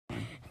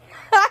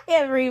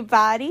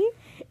everybody.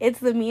 It's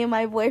the Me and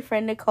My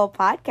Boyfriend Nicole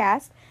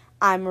podcast.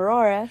 I'm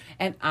Aurora.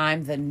 And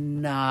I'm the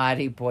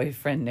naughty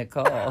boyfriend,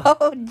 Nicole.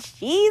 Oh,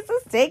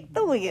 Jesus, take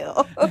the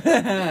wheel.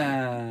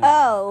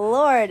 Oh,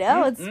 Lord.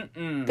 Oh, it's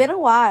been a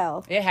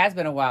while. It has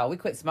been a while. We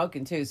quit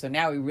smoking, too, so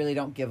now we really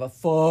don't give a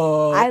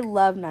fuck. I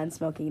love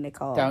non-smoking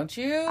Nicole. Don't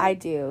you? I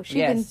do. She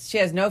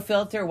has no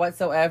filter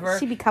whatsoever.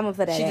 She be coming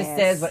for that She ass. just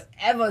says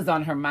whatever's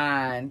on her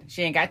mind.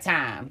 She ain't got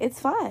time. It's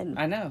fun.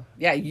 I know.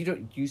 Yeah,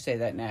 you say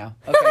that now.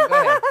 Okay,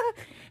 go ahead.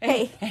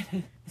 Hey.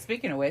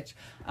 Speaking of which,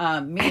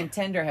 me and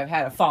Tinder have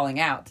had a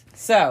falling out.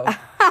 So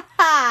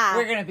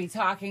we're going to be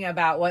talking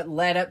about what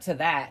led up to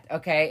that,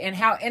 okay? And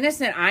how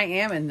innocent I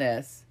am in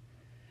this.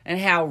 And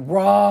how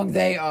wrong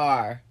they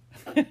are.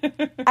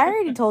 I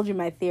already told you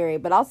my theory,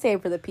 but I'll say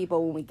it for the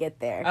people when we get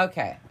there.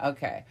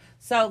 Okay.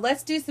 So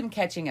let's do some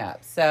catching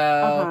up.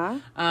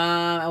 So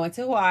I went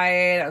to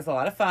Hawaii. That was a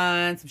lot of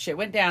fun. Some shit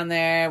went down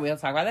there. We'll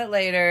talk about that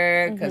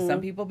later because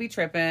some people be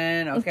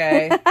tripping,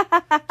 okay?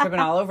 Tripping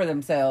all over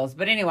themselves.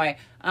 But anyway,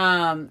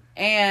 I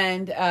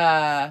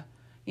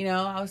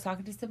was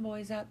talking to some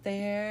boys out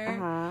there.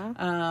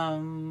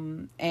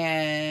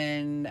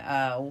 And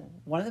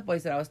one of the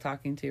boys that I was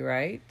talking to,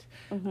 right?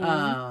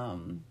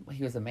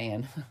 He was a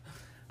man.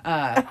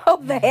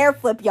 The hair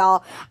flip,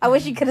 y'all. I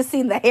wish you could have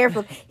seen the hair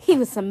flip. He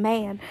was a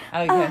man.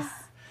 Oh, yes.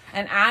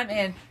 And I'm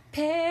in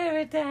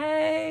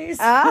paradise.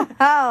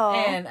 Oh.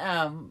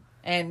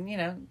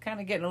 And kind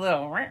of getting a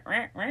little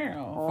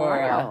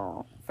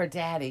for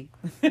daddy.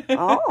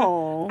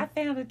 Oh. I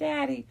found a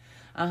daddy.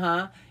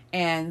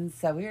 And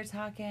so we were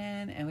talking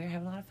and we were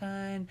having a lot of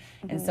fun.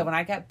 And so when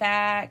I got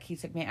back, he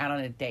took me out on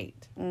a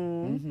date.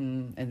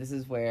 And this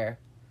is where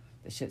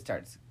the shit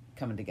starts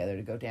coming together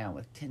to go down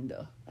with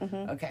Tinder.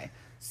 Okay.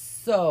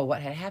 So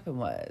what had happened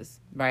was,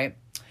 right,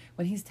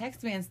 when he's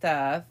texting me and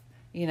stuff,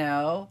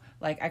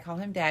 like I call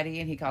him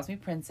daddy and he calls me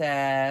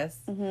princess.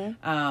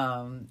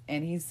 And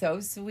he's so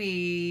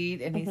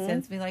sweet and he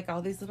sends me like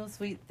all these little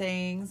sweet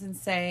things and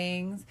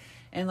sayings.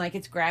 And like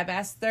it's grab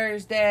ass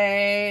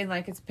Thursday and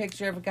like it's a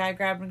picture of a guy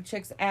grabbing a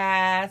chick's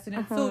ass and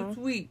it's so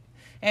sweet.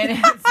 And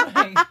it's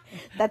like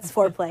that's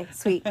foreplay.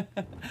 Sweet.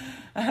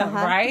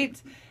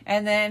 Right?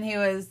 And then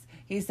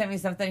he sent me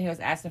something. He was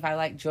asking if I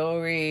like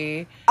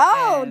jewelry.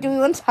 Oh, do we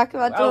want to talk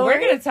about jewelry? Oh, we're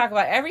going to talk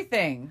about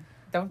everything.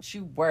 Don't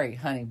you worry,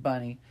 honey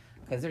bunny,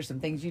 because there's some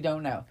things you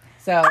don't know.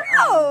 So,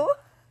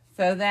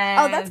 so then.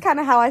 Oh, that's kind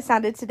of how I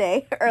sounded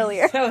today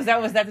earlier. So was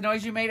that the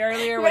noise you made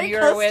earlier when you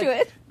were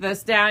with the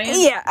stallion?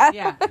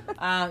 Yeah.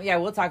 Yeah.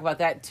 We'll talk about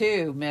that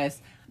too,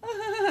 miss.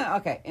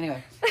 Okay.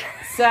 Anyway,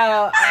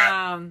 so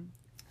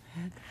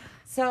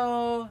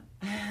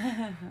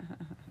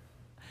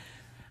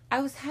I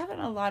was having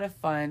a lot of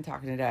fun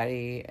talking to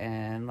Daddy,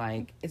 and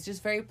like it's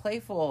just very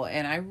playful,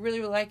 and I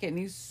really, really like it. And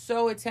he's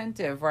so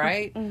attentive,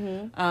 right?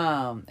 And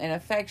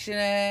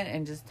affectionate,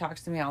 and just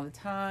talks to me all the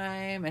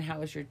time. And how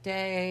was your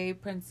day,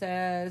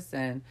 princess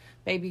and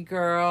baby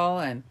girl?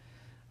 And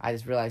I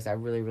just realized I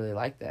really, really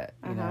like that,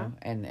 you know.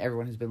 And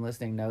everyone who's been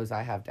listening knows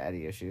I have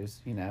daddy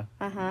issues, Yeah.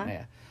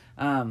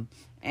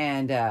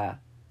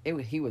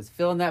 He was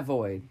filling that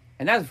void,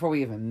 and that was before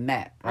we even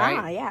met,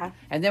 right? Yeah.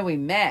 And then we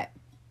met.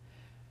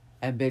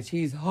 And bitch,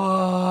 he's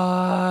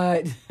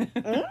hot.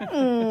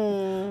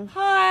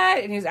 Hot.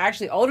 And he's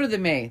actually older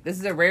than me. This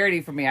is a rarity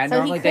for me. I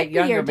normally date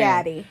younger men.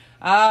 Daddy.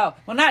 Oh,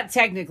 well, not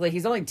technically.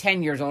 He's only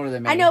 10 years older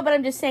than me. I know, but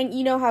I'm just saying,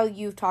 you know how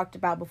you've talked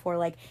about before,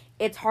 like,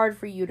 it's hard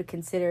for you to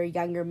consider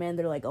younger men.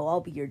 They're like, oh, I'll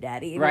be your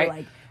daddy. And right.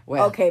 You're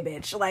like, okay,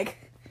 bitch.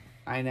 Like,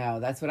 I know.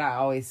 That's what I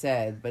always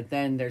said. But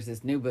then there's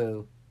this new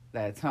boo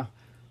that's, we'll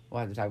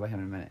have to talk about him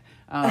in a minute.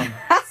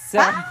 So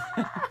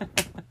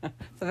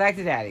back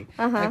to Daddy.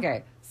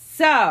 Okay.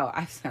 So,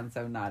 I sound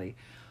so naughty.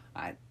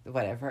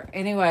 Whatever.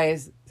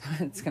 Anyways,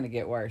 it's going to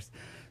get worse.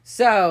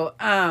 So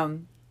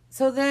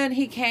then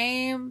he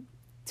came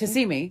to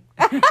see me.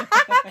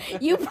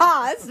 You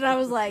paused, and I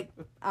was like,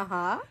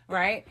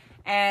 Right?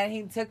 And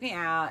he took me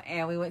out,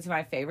 and we went to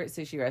my favorite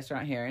sushi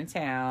restaurant here in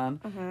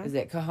town. Is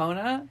it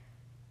Kahona?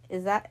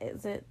 Is that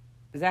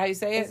how you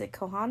say it? Is it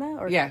Kohana?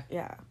 Or Yeah.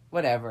 Yeah.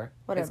 Whatever.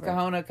 It's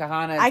Kahana. It's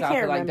I can't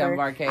off of, like, remember.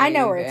 Dunbar Cave. I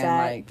know where it's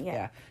at. Like,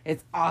 yeah.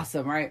 It's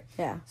awesome, right?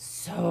 Yeah.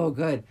 So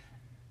good.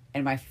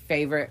 And my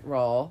favorite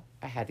roll,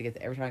 I had to get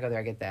every time I go there,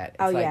 I get that.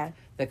 It's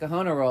the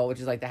Kahuna roll, which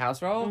is like the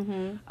house roll.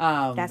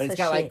 But it's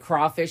got like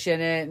crawfish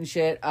in it and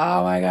shit.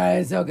 Oh my God,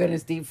 it's so good.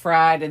 It's deep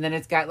fried. And then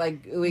it's got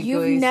like ooey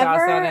gooey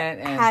sauce on it.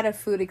 You've never had a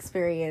food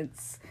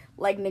experience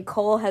like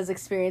Nicole has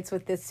experienced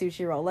with this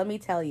sushi roll. Let me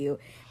tell you.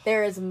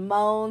 There is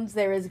moans,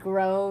 there is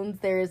groans,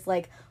 there is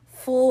like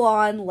full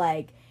on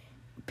like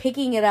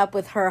picking it up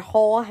with her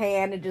whole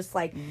hand and just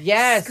like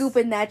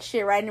scooping that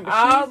shit right in.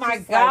 Oh my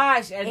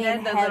gosh! Like, and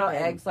then the little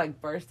eggs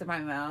like burst in my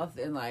mouth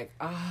and like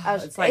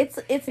it's like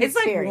it's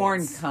like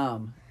warm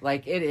cum,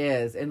 like it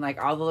is, and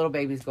like all the little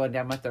babies going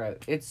down my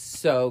throat. It's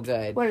so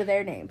good. What are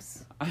their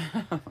names?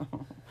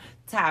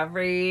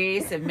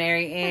 Tyrese and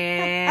Mary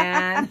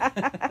Ann.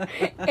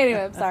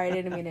 Anyway, I'm sorry, I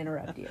didn't mean to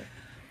interrupt you.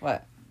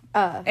 What?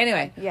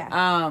 Anyway,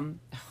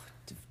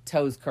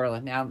 toes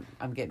curling. Now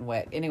I'm getting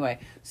wet. Anyway,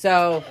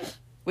 so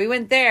we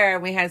went there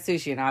and we had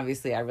sushi, and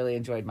obviously I really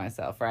enjoyed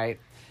myself, right?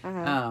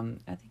 Uh-huh.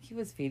 I think he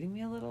was feeding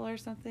me a little or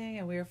something,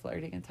 and we were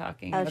flirting and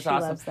talking. Oh, It was she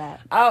awesome. loves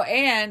that. Oh,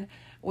 and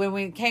when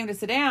we came to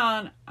sit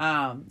down,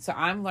 so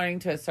I'm learning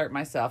to assert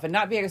myself and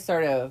not be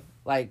assertive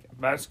like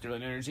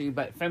masculine energy,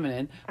 but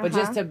feminine, but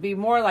just to be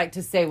more like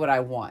to say what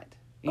I want.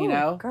 You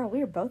know? Girl, we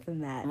were both in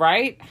that.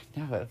 Right?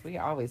 No, we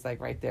always like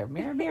right there.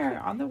 Mirror, mirror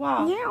on the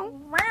wall.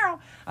 Meow.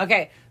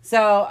 Okay,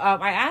 so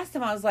I asked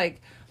him, I was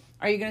like,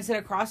 are you going to sit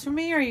across from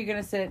me or are you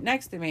going to sit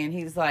next to me? And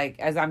he's like,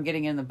 as I'm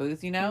getting in the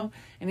booth, you know?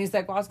 And he's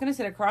like, well, I was going to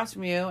sit across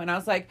from you. And I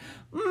was like,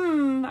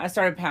 I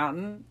started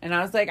pouting. And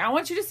I was like, I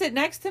want you to sit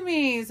next to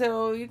me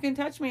so you can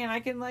touch me and I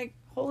can like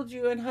hold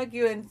you and hug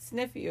you and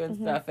sniff you and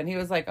stuff. And he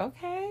was like,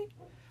 okay.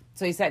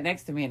 So he sat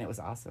next to me and it was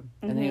awesome.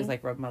 And then he was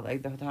like rubbing my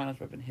leg the whole time. I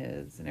was rubbing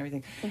his and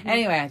everything.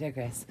 Anyway, I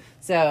digress.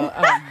 So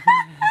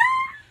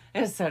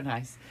it was so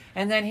nice.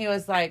 And then he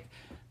was like,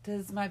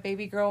 does my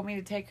baby girl want me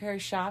to take her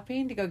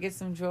shopping to go get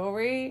some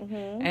jewelry?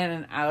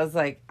 And I was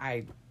like,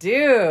 I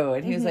do.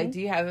 And he was like, do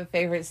you have a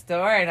favorite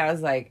store? And I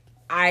was like,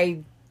 I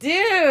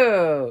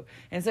do.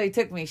 And so he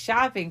took me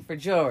shopping for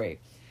jewelry.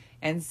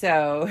 And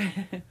so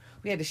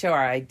we had to show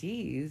our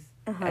IDs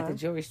at the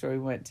jewelry store we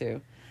went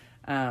to.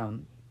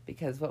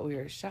 Because what we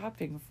were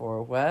shopping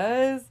for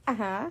was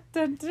dun,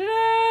 dun,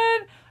 dun,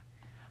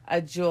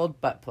 a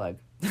jeweled butt plug.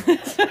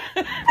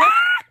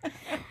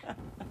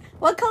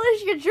 What color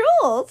is your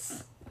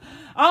jewels?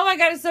 Oh my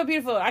God, it's so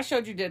beautiful. I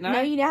showed you, didn't I?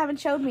 No, you haven't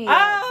showed me yet.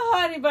 Oh,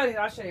 honey bunny.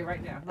 I'll show you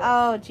right now. Look.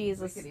 Oh, We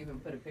Jesus. could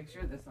even put a picture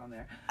of this on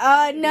there.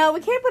 No,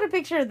 we can't put a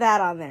picture of that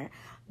on there.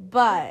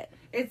 But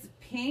It's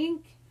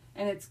pink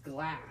and it's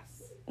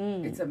glass.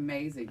 It's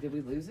amazing. Did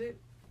we lose it?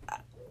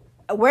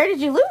 where did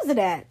you lose it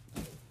at?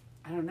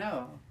 I don't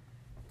know.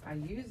 I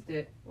used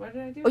it. What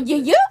did I do? Oh, with you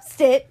it?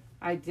 used it?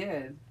 I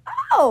did.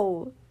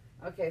 Oh.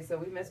 Okay, so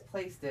we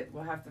misplaced it.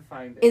 We'll have to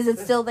find it. Is it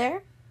still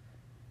there?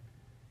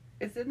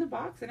 It's in the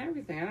box and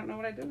everything. I don't know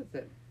what I did with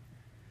it.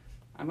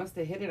 I must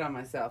have hid it on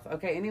myself.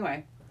 Okay,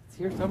 anyway. It's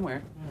here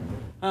somewhere.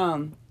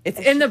 It's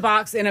in the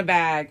box, in a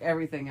bag,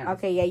 everything else.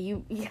 Okay,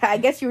 yeah, I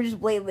guess you were just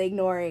blatantly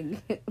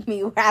ignoring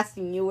me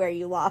asking you where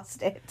you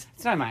lost it.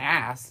 It's not in my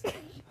ass.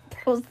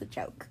 That was the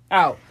joke.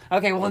 Oh,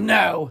 okay, well,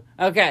 no.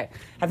 Okay,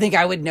 I think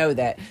I would know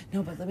that.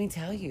 No, but let me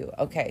tell you.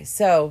 Okay,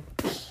 so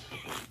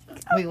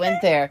we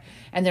went there,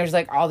 and there's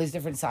like all these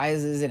different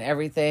sizes and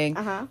everything,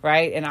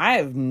 right? And I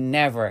have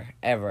never,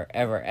 ever,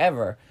 ever,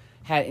 ever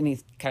had any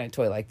kind of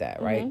toy like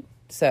that, right?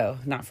 So,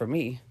 not for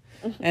me.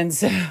 And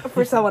so...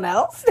 For someone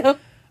else?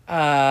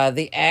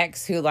 the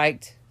ex who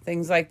liked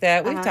things like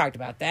that. We've talked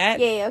about that.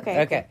 Yeah,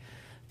 okay. Okay.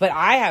 But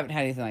I haven't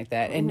had anything like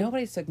that. And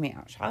nobody's took me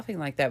out shopping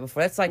like that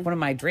before. That's like one of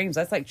my dreams.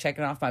 That's like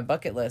checking off my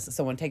bucket list. If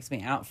someone takes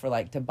me out for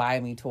like to buy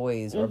me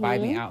toys or buy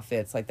me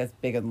outfits. Like that's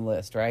big on the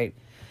list, right?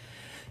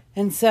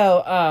 And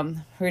so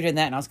we were doing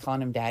that and I was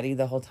calling him daddy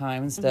the whole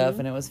time and stuff.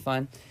 And it was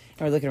fun.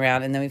 And we're looking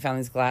around and then we found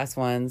these glass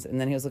ones. And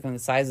then he was looking at the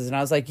sizes. And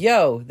I was like,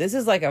 yo, this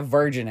is like a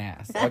virgin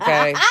ass,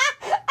 okay?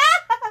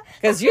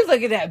 Because you're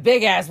looking at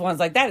big ass ones.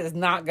 Like that is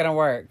not going to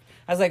work.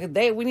 I was like,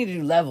 we need to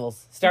do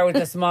levels. Start with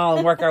the small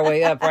and work our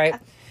way up, right?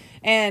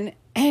 And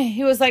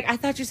he was like, I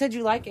thought you said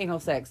you like anal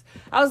sex.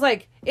 I was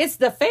like, it's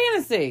the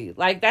fantasy.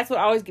 Like, that's what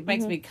always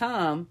makes me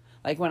come.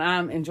 Like, when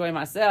I'm enjoying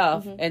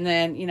myself. And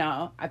then, you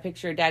know, I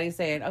picture daddy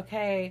saying,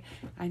 okay,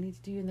 I need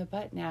to do you in the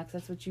butt now because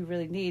that's what you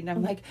really need. And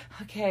I'm like,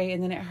 okay.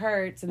 And then it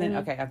hurts. And then,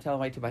 okay, I'm telling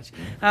way too much.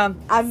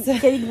 I'm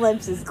getting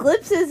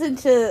glimpses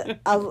into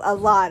a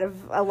lot of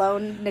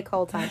alone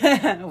Nicole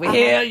time.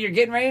 Well, you're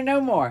getting ready to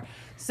know more.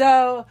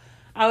 So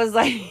I was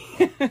like...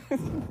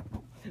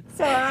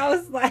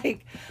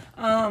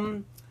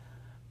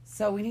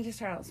 so we need to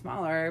start out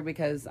smaller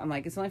because I'm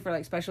like, it's only for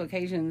like special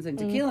occasions and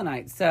tequila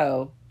nights.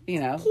 So, you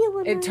know,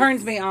 it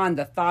turns me on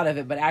the thought of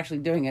it, but actually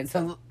doing it's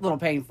a little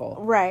painful.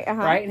 Right.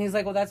 Right. And he's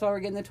like, well, that's why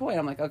we're getting the toy. And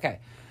I'm like, okay.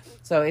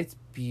 So it's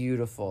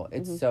beautiful.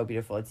 It's so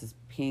beautiful. It's this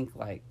pink,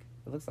 like,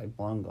 it looks like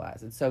blown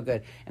glass. It's so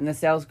good. And the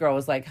sales girl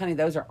was like, honey,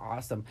 those are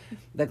awesome.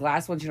 The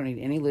glass ones, you don't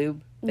need any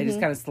lube. They just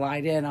kind of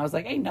slide in. I was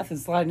like, ain't nothing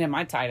sliding in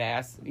my tight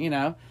ass, you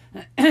know.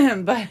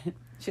 But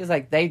she was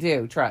like, they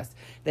do, trust.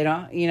 They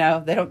don't, you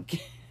know,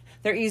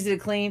 they're easy to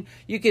clean.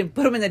 You can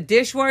put them in the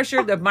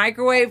dishwasher, the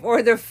microwave,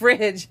 or the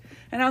fridge.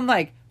 And I'm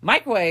like,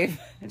 microwave?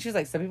 And she's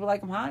like, some people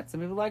like them hot,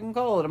 some people like them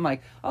cold. I'm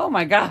like, oh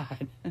my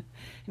God. And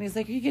he's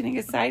like, are you getting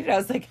excited? I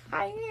was like,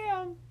 I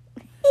am.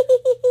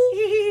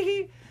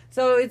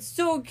 So it's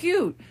so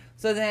cute.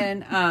 So then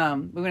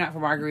we went out for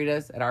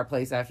margaritas at our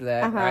place after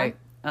that, right?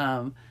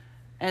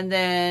 And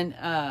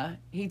then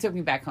he took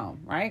me back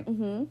home, right?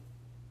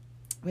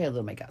 We had a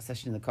little makeout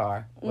session in the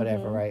car,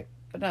 whatever, right?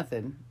 But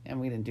nothing. And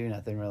we didn't do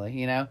nothing really,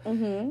 you know?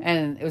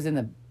 And it was in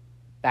the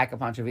back of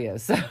Pancho Villa,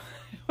 so it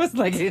wasn't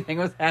like anything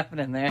was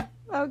happening there.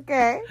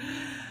 Okay.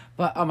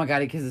 But, oh my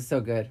God, he kisses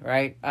so good,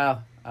 right? Oh.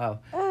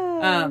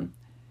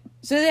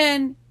 So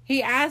then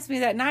he asked me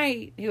that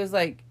night, he was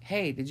like,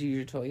 hey, did you use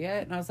your toy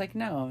yet? And I was like,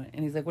 no.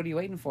 And he's like, what are you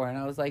waiting for? And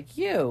I was like,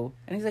 you.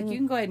 And he's like, you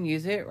can go ahead and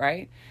use it,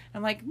 right?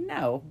 I'm like,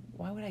 no.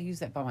 Why would I use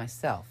that by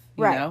myself?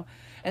 you Right. know?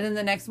 And then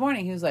the next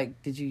morning he was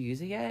like, did you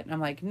use it yet? And I'm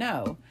like,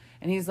 no.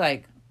 And he's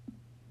like,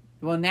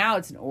 well, now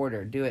it's an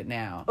order. Do it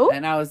now. Ooh.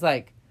 And I was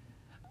like,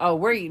 oh,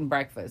 we're eating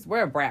breakfast.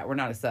 We're a brat. We're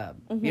not a sub.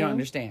 Mm-hmm. You don't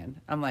understand.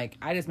 I'm like,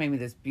 I just made me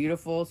this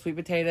beautiful sweet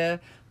potato,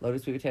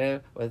 loaded sweet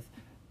potato with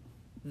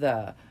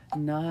the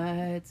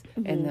nuts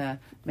and the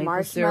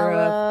maple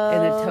syrup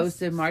and the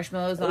toasted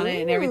marshmallows on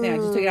it and everything. I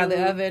just took it out of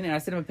the oven and I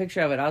sent him a picture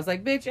of it. I was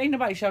like, bitch, ain't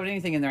nobody shoving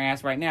anything in their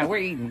ass right now. We're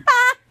eating.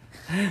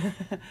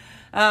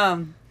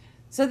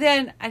 So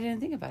then I didn't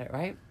think about it,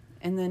 right?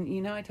 And then,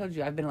 you know, I told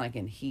you I've been like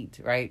in heat,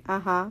 right?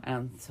 Uh-huh. And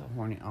I'm so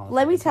horny all the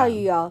Let me fucking tell time.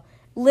 you, y'all.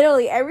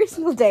 Literally every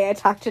single day I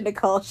talk to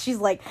Nicole, she's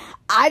like,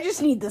 I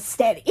just need the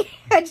steady.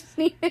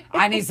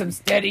 I need some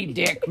steady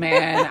dick,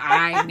 man.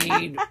 I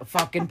need a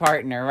fucking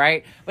partner,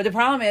 right? But the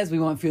problem is we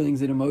want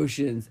feelings and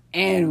emotions,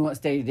 and we want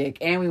steady dick,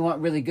 and we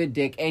want really good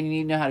dick, and you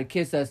need to know how to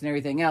kiss us and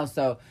everything else,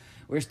 so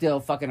we're still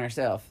fucking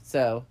ourselves.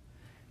 So,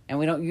 and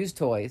we don't use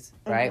toys,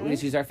 right? Mm-hmm. We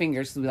just use our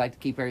fingers because we like to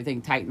keep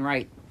everything tight and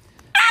right.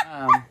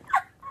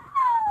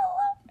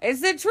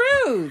 It's the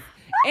truth.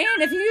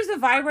 And if you use a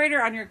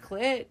vibrator on your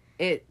clit,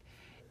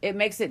 it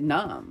makes it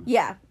numb.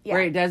 Yeah.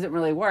 Where it doesn't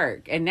really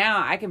work. And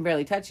now I can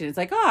barely touch it. It's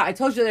like, oh, I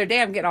told you the other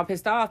day I'm getting all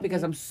pissed off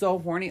because I'm so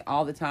horny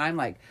all the time.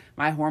 Like,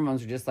 my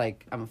hormones are just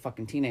like, I'm a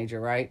fucking teenager,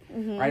 right?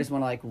 Or I just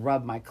want to, like,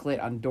 rub my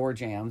clit on door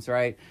jams,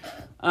 right?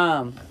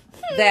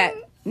 That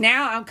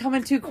now I'm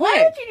coming too quick.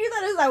 Why did you do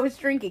that as I was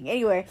drinking?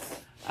 Anyway.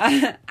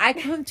 I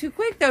come too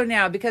quick though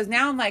now because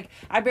now I'm like,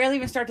 I barely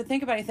even start to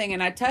think about anything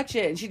and I touch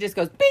it and she just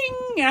goes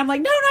bing and I'm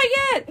like, no, not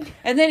yet.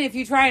 And then if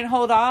you try and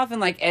hold off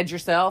and like edge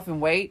yourself and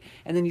wait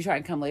and then you try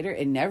and come later,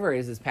 it never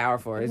is as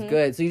powerful or as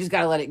good. So you just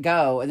got to let it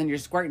go and then you're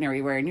squirting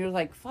everywhere and you're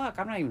like, fuck,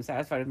 I'm not even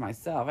satisfied with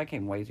myself. I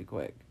came way too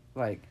quick.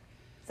 Like,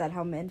 Is that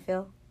how men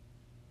feel?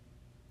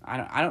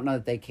 I don't know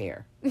that they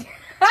care.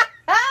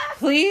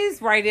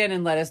 Please write in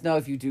and let us know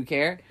if you do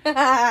care. You know,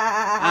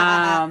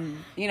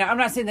 I'm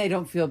not saying they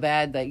don't feel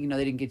bad that, you know,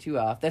 they didn't get you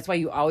off. That's why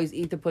you always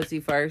eat the pussy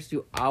first.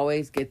 You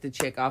always get the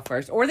chick off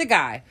first. Or the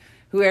guy.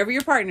 Whoever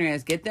your partner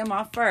is, get them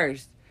off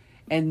first.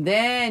 And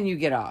then you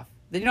get off.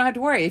 Then you don't have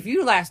to worry. If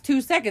you last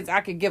 2 seconds,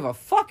 I could give a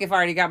fuck if I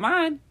already got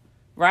mine.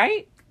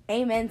 Right?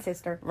 Amen,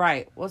 sister.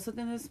 Right. Well, so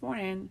then this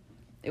morning,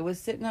 it was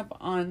sitting up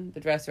on the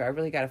dresser. I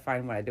really got to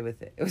find what I did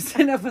with it. It was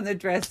sitting up on the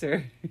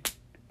dresser.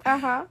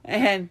 Uh-huh.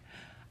 And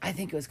I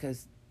think it was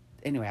because,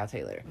 anyway, I'll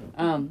tell you later.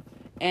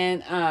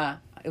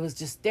 It was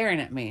just staring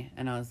at me.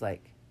 And I was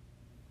like,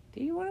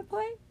 do you want to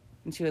play?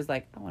 And she was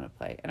like, I want to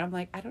play. And I'm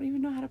like, I don't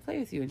even know how to play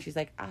with you. And she's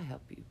like, I'll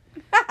help you.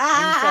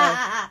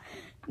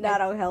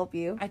 That'll help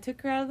you. I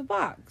took her out of the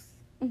box.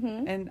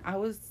 Mm-hmm. And I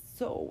was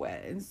so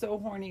wet and so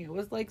horny. It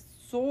was like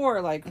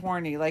sore, like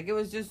horny. Like it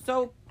was just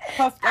so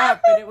puffed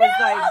up. And it was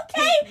like,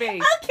 kick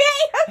me.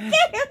 Okay.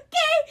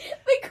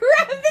 The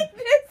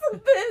graphicness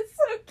of this,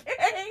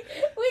 okay?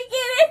 We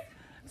get it.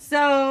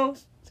 So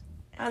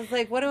I was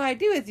like, what do I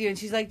do with you? And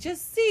she's like,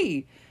 just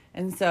see.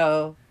 And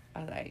so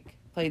I like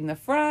played in the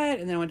front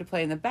and then I went to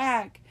play in the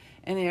back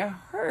and it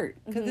hurt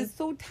because it's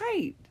so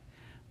tight.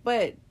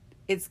 But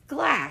it's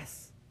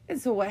glass. And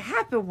so what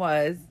happened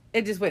was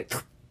it just went,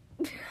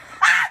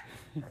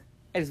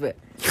 I just went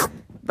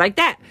like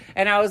that.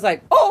 And I was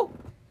like, oh.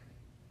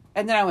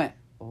 And then I went,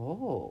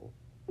 oh.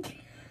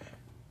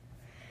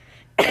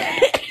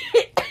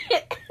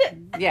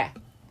 Yeah.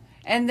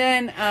 And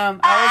then I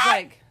was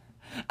like,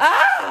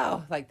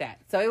 oh, like that.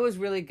 So it was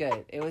really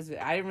good.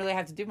 I didn't really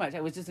have to do much.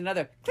 It was just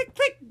another click,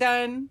 click,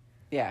 done.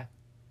 Yeah.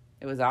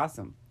 It was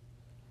awesome.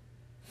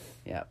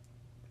 Yep.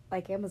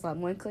 Like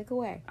Amazon, one click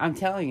away. I'm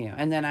telling you.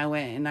 And then I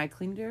went and I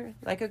cleaned her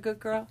like a good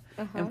girl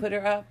and put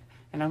her up.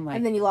 And I'm like.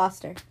 And then you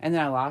lost her. And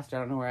then I lost her.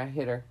 I don't know where I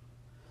hit her.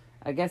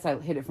 I guess I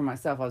hid it for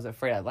myself. I was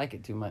afraid I'd like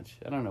it too much.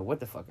 I don't know what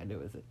the fuck I do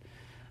with it.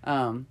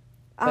 But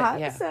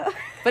yeah. So.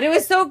 But it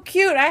was so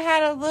cute. I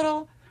had a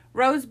little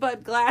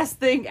rosebud glass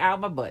thing out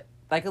my butt.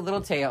 Like a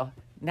little tail.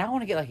 Now I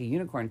want to get like a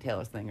unicorn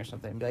tail thing or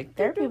something. Be like,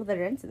 There are people that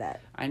are into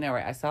that. I know,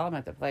 right? I saw them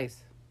at the place.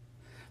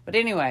 But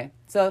anyway,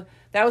 so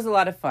that was a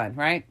lot of fun,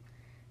 right?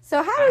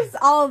 So how does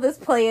all of this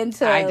play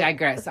into... I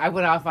digress. I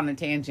went off on a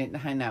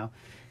tangent. I know.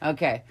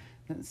 Okay.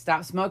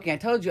 Stop smoking. I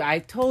told you.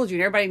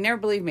 And everybody never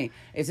believed me.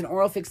 It's an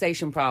oral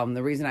fixation problem.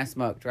 The reason I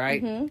smoked,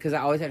 right? Because I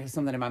always had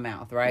something in my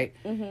mouth, right?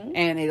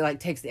 And it like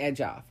takes the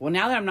edge off. Well,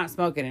 now that I'm not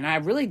smoking, and I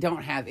really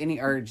don't have any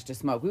urge to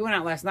smoke. We went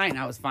out last night, and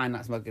I was fine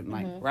not smoking,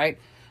 like right.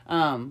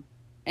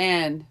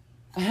 And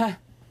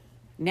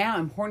now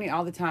I'm horny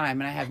all the time,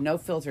 and I have no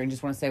filter, and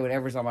just want to say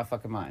whatever's on my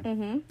fucking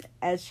mind.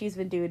 As she's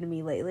been doing to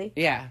me lately.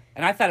 Yeah,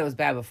 and I thought it was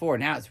bad before.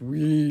 Now it's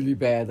really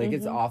bad. Like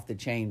it's off the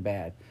chain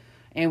bad.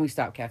 And we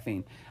stopped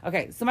caffeine.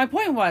 Okay, so my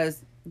point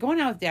was, going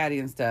out with Daddy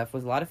and stuff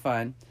was a lot of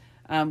fun.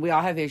 We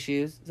all have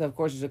issues. So, of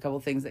course, there's a couple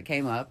things that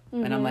came up.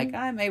 And I'm like,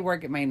 it may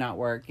work, it may not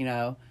work, you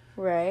know.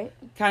 Right.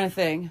 Kind of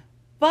thing.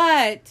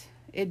 But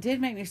it did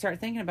make me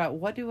start thinking about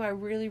what do I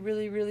really,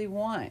 really, really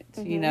want,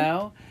 you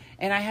know?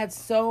 And I had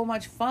so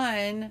much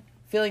fun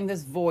filling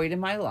this void in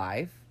my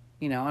life,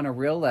 on a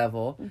real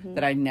level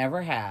that I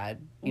never had,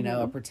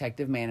 a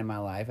protective man in my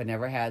life. I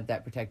never had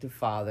that protective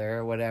father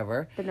or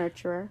whatever. The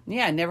nurturer.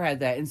 Yeah, I never had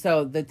that. And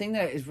so the thing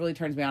that is really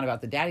turns me on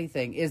about the daddy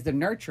thing is the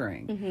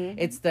nurturing.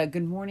 It's the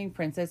good morning,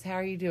 princess. How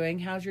are you doing?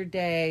 How's your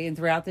day? And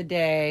throughout the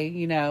day,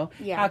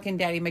 how can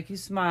daddy make you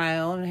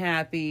smile and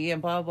happy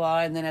and blah, blah.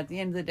 And then at the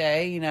end of the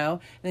day,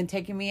 then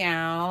taking me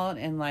out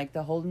and like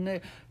the holding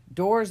the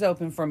doors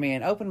open for me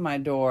and open my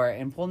door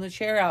and pulling the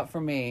chair out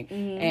for me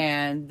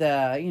and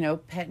the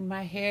petting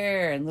my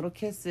hair and little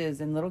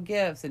kisses and little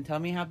gifts and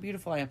telling me how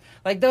beautiful I am,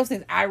 like those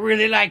things. I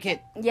really like it.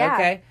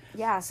 Okay,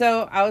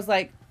 so I was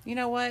like, you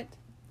know what,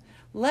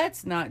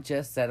 let's not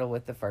just settle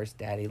with the first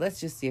daddy. Let's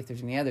just see if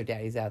there's any other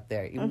daddies out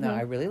there, even though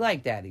I really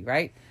like daddy,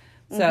 right?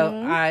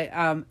 So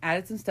I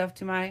added some stuff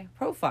to my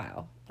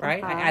profile,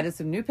 right? I added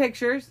some new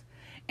pictures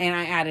and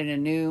I added a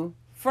new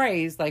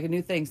phrase, like a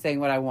new thing saying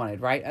what I wanted,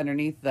 right?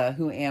 Underneath the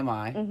who am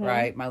I,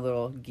 right? My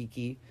little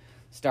geeky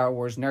Star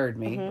Wars nerd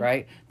me,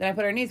 right? Then I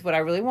put underneath what I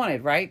really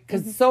wanted, right?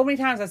 Because so many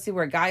times I see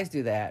where guys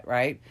do that,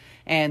 right?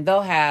 And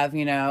they'll have,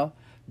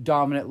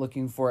 dominant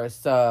looking for a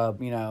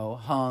sub,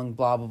 hung,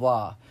 blah, blah,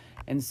 blah.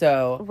 And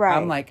so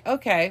I'm like,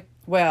 okay,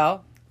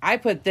 well, I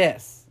put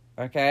this,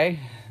 okay?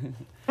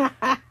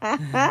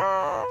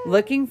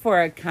 Looking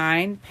for a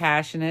kind,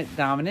 passionate,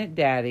 dominant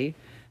daddy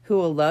who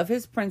will love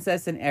his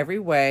princess in every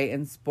way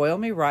and spoil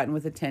me rotten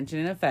with attention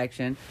and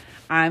affection.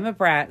 I'm a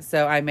brat,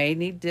 so I may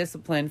need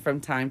discipline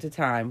from time to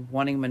time,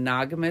 wanting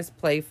monogamous,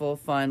 playful,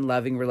 fun,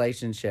 loving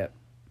relationship.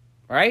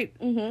 Right?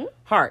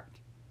 Heart.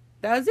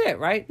 That was it,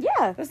 right?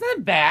 Yeah. That's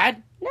not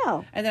bad.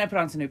 No. And then I put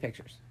on some new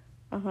pictures.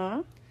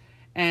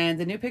 And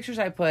the new pictures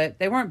I put,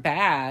 they weren't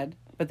bad,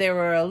 but they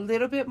were a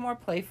little bit more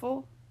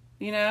playful,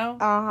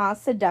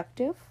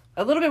 Seductive.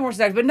 A little bit more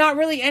seductive, but not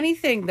really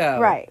anything, though.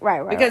 Right.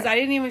 Because I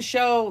didn't even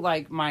show,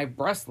 like, my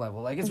breast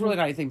level. Like, it's really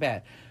not anything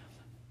bad.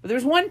 But there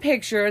was one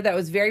picture that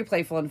was very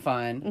playful and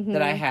fun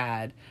that I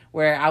had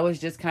where I was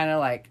just kind of,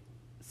 like,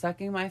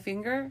 sucking my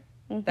finger.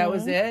 That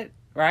was it,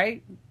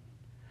 right?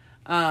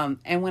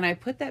 And when I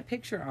put that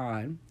picture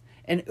on,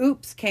 an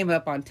oops came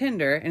up on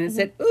Tinder, and it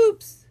said,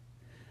 oops,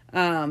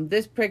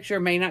 this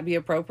picture may not be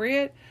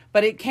appropriate.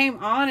 But it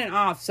came on and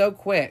off so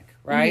quick,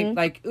 right?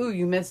 Like, ooh,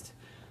 you missed...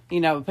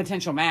 a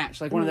potential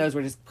match, like one of those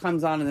where it just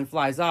comes on and then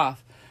flies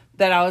off,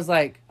 that I was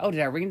like, oh, did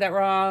I read that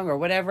wrong or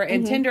whatever?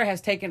 And Tinder has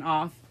taken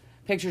off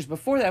pictures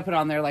before that I put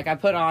on there, like I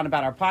put on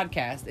about our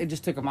podcast, it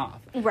just took them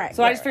off. Right.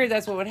 So I just figured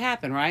that's what would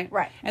happen, right?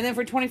 Right. And then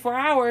for 24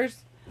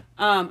 hours,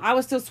 I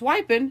was still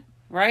swiping,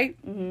 right?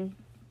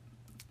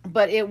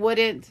 But it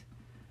wouldn't...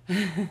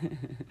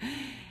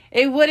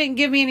 It wouldn't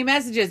give me any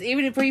messages,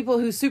 even for people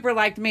who super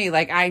liked me.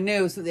 Like, I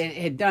knew so it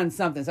had done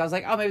something. So I was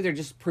like, oh, maybe they're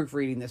just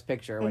proofreading this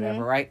picture or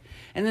whatever, right?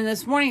 And then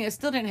this morning, it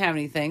still didn't have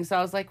anything. So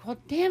I was like, well,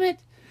 damn it.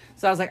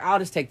 So I was like, I'll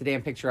just take the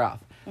damn picture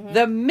off.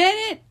 The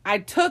minute I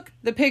took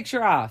the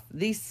picture off,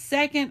 the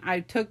second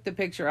I took the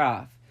picture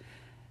off,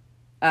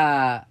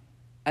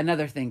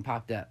 another thing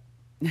popped up.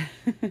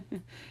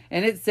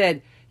 And it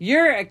said,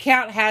 your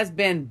account has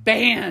been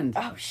banned.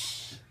 Oh,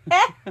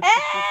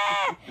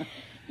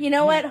 You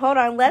know what? Hold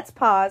on. Let's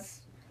pause.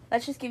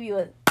 Let's just give you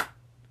a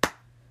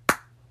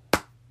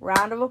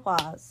round of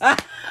applause.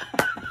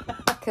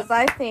 Because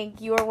I think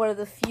you are one of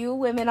the few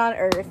women on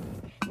earth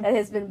that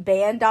has been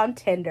banned on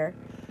Tinder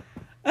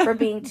for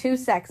being too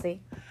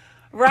sexy.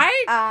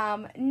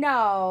 Right?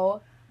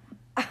 No.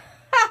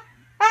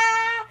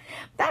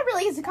 That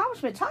really is an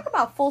accomplishment. Talk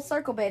about full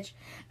circle, bitch.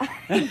 I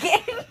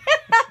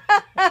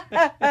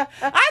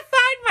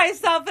find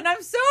myself and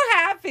I'm so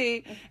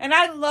happy and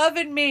I love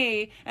in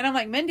me. And I'm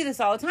like, men do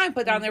this all the time,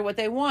 put down there what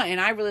they want. And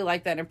I really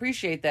like that and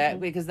appreciate that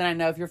because then I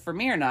know if you're for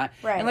me or not.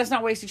 Right. And let's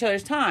not waste each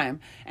other's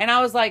time. And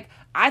I was like,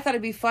 I thought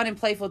it'd be fun and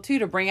playful too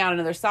to bring out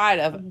another side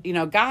of,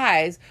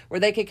 guys where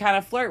they could kind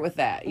of flirt with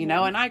that,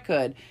 and I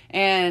could.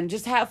 And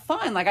just have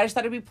fun. Like, I just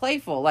thought it'd be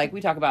playful. Like,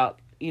 we talk about,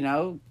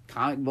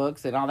 comic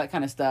books and all that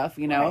kind of stuff,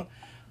 Right.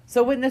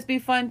 So wouldn't this be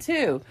fun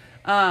too?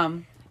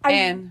 I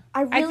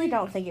really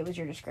don't think it was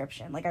your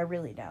description. Like, I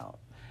really don't.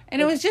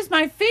 And it was just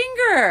my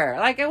finger.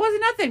 Like, it wasn't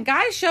nothing.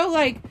 Guys show,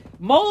 like,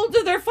 molds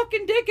of their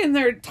fucking dick in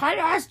their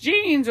tight-ass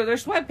jeans or their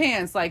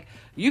sweatpants. Like,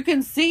 you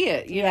can see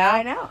it, you know?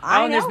 I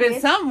know. There's been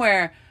some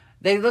where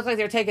they look like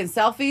they're taking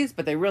selfies,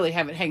 but they really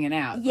have it hanging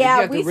out. Yeah,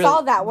 like, we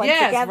saw that one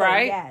together.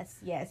 Right?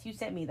 Yes, you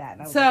sent me that.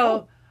 And I was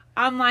like,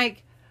 I'm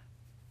like,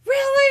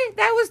 really?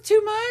 That was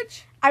too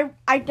much?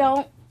 I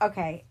don't...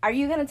 Okay, are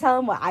you going to tell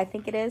them what I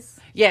think it is?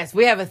 Yes,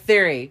 we have a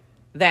theory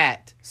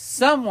that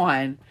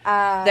someone,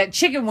 that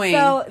chicken wing.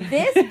 So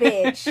this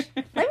bitch,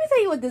 let me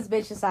tell you what this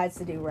bitch decides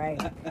to do, right?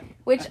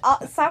 Which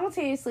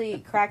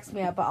simultaneously cracks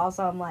me up, but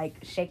also I'm like,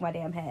 shake my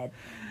damn head.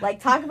 Like,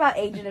 talk about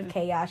Agent of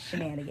Chaos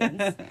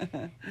shenanigans.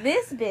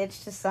 This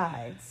bitch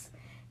decides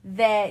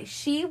that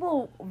she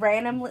will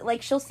randomly,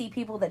 like, she'll see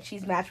people that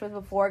she's matched with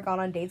before, gone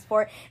on dates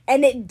for,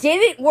 and it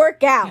didn't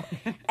work out.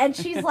 And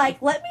she's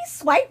like, let me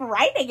swipe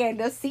right again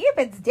to see if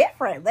it's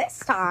different this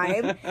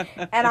time.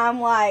 And I'm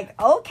like,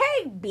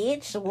 okay,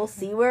 bitch, we'll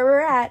see where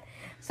we're at.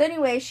 So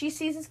anyway, she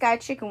sees this guy,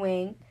 Chicken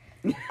Wing,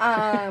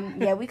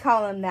 Yeah, we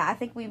call him that. I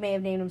think we may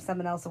have named him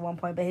something else at one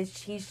point, but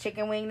he's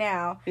Chicken Wing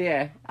now.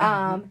 Yeah.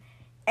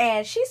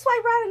 And she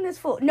swiped right in this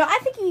fool. No, I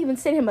think he even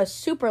sent him a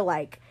super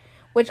like,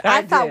 which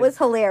I thought was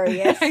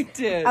hilarious. I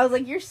did. I was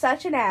like, you're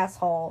such an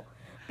asshole.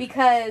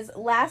 Because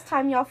last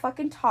time y'all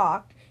fucking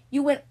talked,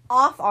 you went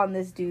off on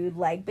this dude,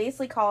 like,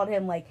 basically called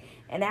him, like,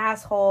 an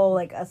asshole,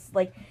 like,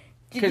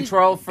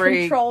 control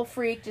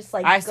freak, just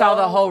like I saw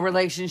the whole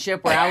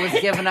relationship where I was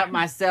giving up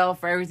myself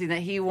for everything that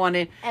he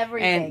wanted.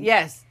 Everything. And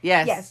yes,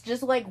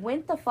 just like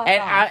went the fuck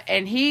off.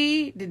 And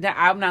he did not.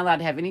 I'm not allowed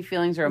to have any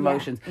feelings or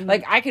emotions. Yeah. Mm-hmm.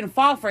 Like I can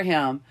fall for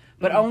him,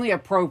 but only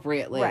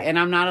appropriately. Right. And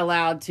I'm not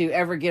allowed to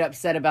ever get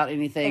upset about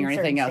anything or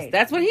anything else. stages.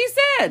 That's what he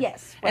said.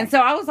 Yes. Right. And so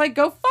I was like,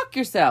 go fuck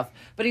yourself.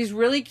 But he's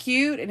really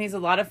cute and he's a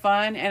lot of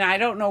fun. And I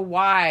don't know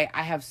why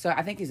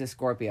I think he's a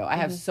Scorpio. I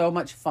have so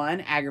much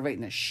fun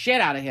aggravating the shit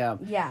out of him.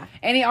 Yeah.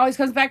 And he always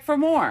comes back for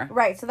more.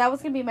 Right. So that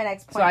was going to be my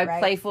next point, So I right?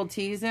 playful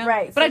tease him.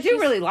 Right. But So I do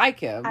really like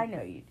him. I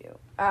know you do.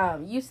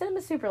 You sent him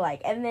a super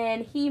like, and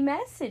then he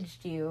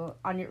messaged you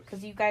on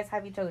because you guys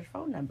have each other's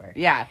phone number.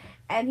 Yeah.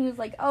 And he was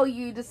like, oh,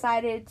 you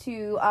decided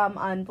to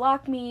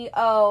unblock me.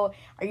 Oh,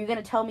 are you going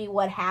to tell me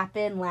what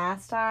happened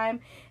last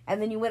time?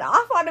 And then you went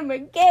off on him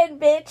again,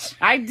 bitch.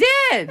 I did.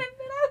 And then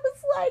I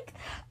was like,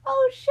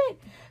 oh, shit.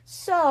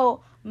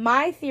 So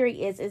my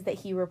theory is that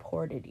he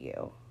reported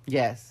you.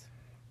 Yes.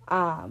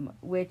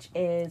 Which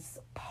is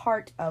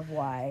part of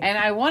why. And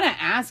I want to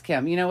ask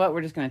him. You know what?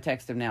 We're just going to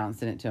text him now and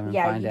send it to him and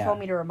find out. Yeah, you told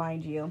me to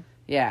remind you.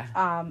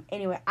 Yeah.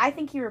 Anyway, I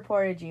think he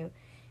reported you.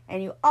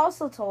 And you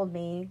also told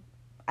me,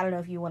 I don't know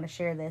if you want to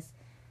share this,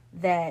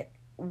 that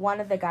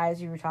one of the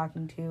guys you were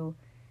talking to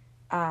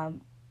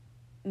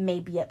may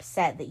be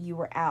upset that you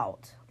were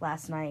out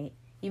last night,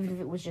 even if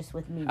it was just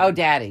with me. Oh,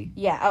 Daddy.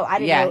 Yeah. Oh, I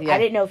didn't know. Yeah. I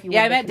didn't know if you.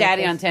 Yeah, I met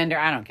Daddy on Tinder.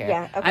 I don't care.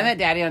 Yeah. Okay. I met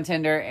Daddy on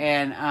Tinder,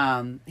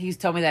 and he's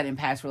told me that in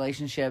past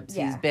relationships,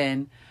 he's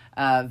been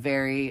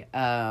very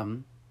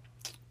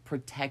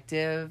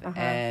protective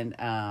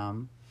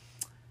and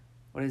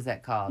what is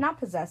that called? Not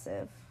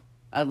possessive.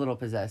 A little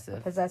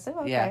possessive. Possessive.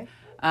 Okay.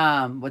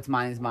 Yeah. What's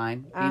mine is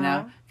mine. You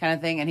know, kind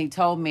of thing. And he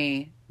told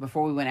me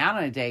before we went out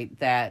on a date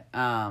that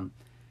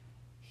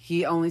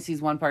he only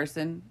sees one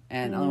person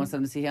and only wants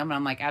them to see him. And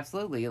I'm like,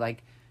 absolutely.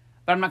 Like,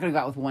 but I'm not going to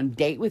go out with one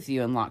date with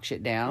you and lock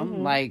shit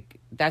down. Like,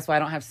 that's why I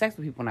don't have sex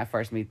with people when I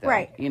first meet them.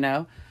 Right. You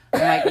know?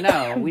 I'm like,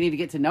 no, we need to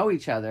get to know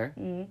each other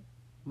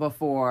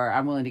before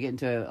I'm willing to get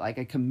into, like,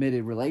 a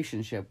committed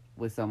relationship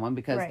with someone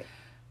because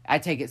I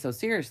take it so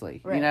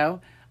seriously, you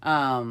know?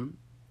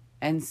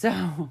 And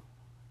so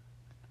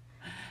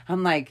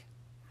I'm like,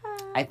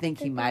 I think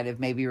he might have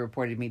maybe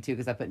reported me too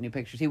because I put new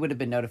pictures. He would have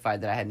been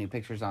notified that I had new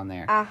pictures on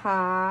there.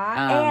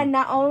 And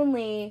not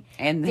only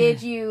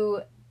did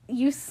you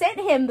sent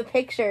him the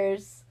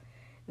pictures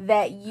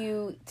that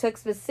you took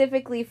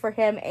specifically for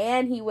him,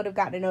 and he would have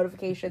gotten a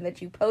notification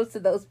that you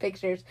posted those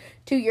pictures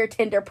to your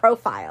Tinder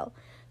profile.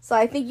 So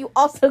I think you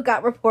also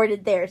got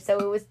reported there. So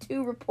it was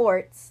 2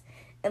 reports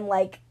in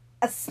like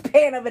a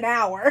span of an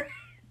hour.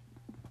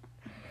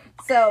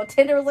 So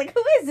Tinder was like,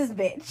 who is this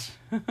bitch?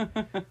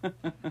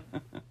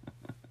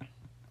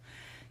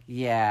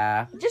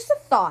 Yeah. Just a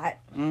thought.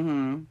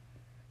 Mm-hmm.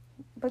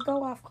 But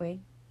go off,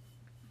 Queen.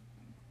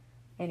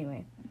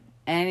 Anyway.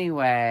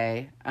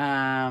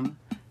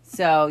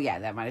 So yeah,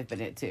 that might have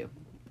been it too.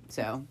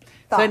 So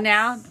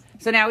now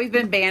we've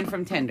been banned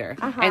from Tinder.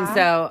 And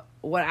so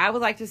what I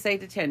would like to say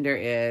to Tinder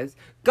is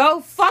go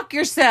fuck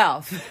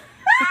yourself.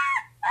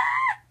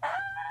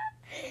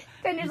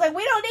 Tinder's like,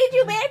 we don't need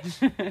you,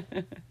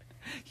 bitch.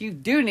 You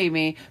do need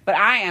me, but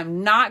I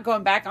am not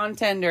going back on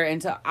Tinder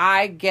until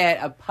I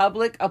get a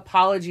public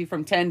apology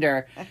from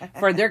Tinder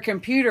for their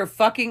computer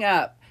fucking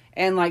up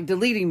and like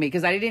deleting me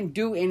because I didn't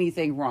do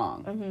anything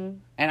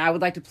wrong. And I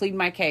would like to plead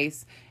my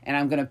case, and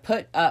I'm going to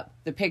put up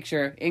the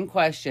picture in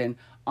question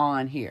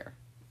on here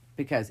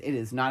because it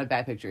is not a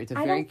bad picture. It's a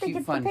very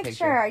cute, fun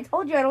picture. I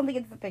told you I don't think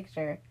it's the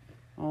picture.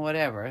 Well,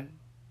 whatever.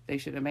 They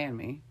should have banned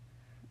me.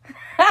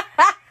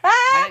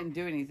 I didn't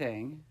do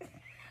anything.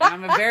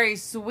 I'm a very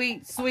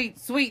sweet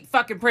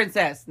fucking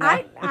princess. No.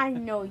 I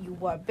know you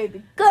are,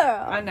 baby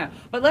girl. I know.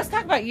 But let's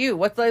talk about you.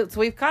 So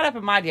we've caught up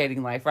in my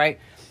dating life, right?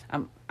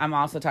 I'm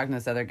also talking to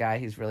this other guy.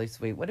 He's really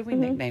sweet. What did we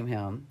nickname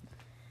him?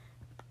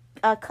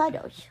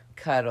 Cuddles.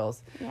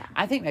 Cuddles. Yeah.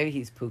 I think maybe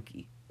he's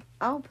Pookie.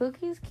 Oh,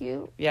 Pookie's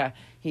cute. Yeah,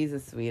 he's a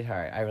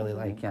sweetheart. I really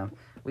like him.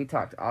 We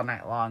talked all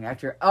night long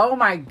after. Oh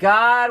my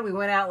God, we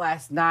went out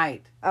last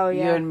night. Oh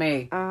yeah, you and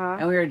me,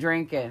 and we were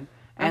drinking.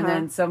 And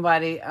then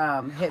somebody hit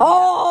me.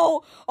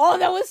 Oh,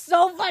 that was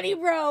so funny,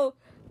 bro.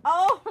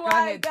 Oh,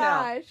 my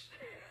gosh.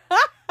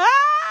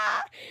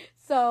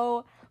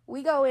 So,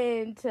 we go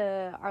into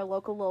our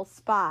local little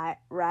spot,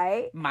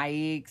 right?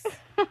 Mike's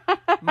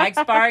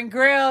Bar and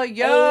Grill.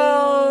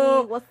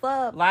 Yo. Hey, what's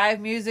up? Live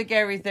music,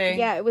 everything.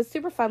 Yeah, it was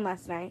super fun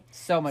last night.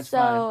 So much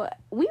fun. So,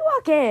 we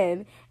walk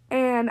in,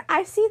 and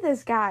I see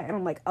this guy, and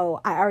I'm like,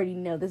 oh, I already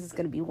know this is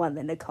going to be one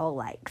that Nicole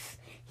likes.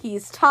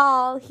 He's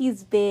tall,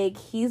 he's big,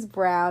 he's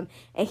brown,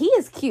 and he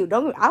is cute.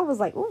 I was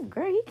like, oh,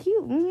 girl, he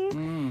cute.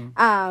 Mm-hmm.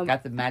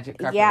 Got the magic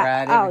carpet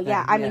ride. Oh,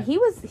 yeah. I mean, he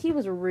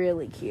was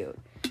really cute.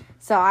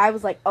 So I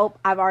was like, oh,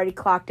 I've already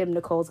clocked him.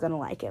 Nicole's going to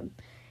like him.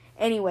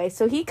 Anyway,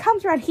 so he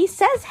comes around. He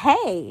says,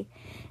 hey.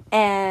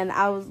 And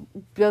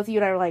both you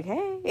and I were like,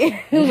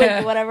 hey.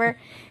 Like, whatever.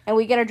 And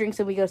we get our drinks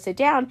and we go sit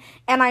down.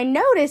 And I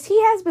notice he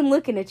has been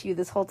looking at you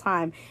this whole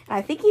time. And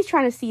I think he's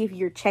trying to see if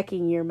you're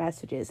checking your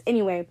messages.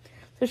 Anyway,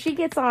 so she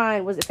gets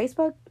on, was it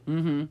Facebook?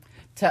 Mm-hmm.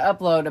 To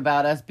upload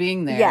about us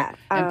being there. Yeah.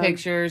 And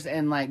pictures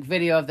and, like,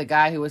 video of the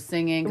guy who was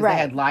singing. Because they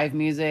had live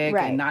music.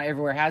 Right. And not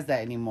everywhere has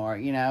that anymore,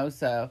 you know?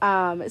 So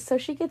so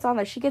she gets on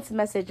there. She gets a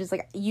message. It's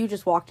like, you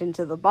just walked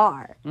into the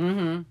bar.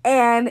 Mm-hmm.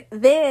 And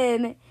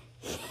then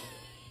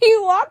he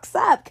walks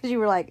up. Because you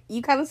were like,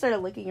 you kind of started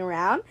looking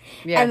around.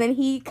 Yeah. And then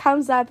he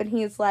comes up and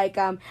he's like,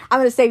 I'm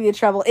going to save you the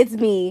trouble. It's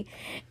me.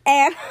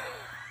 And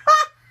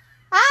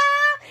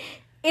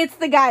it's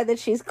the guy that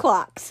she's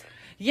clocked.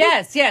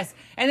 Yes.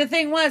 And the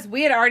thing was,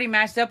 we had already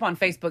matched up on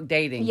Facebook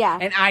dating. Yeah.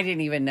 And I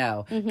didn't even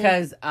know.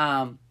 Because,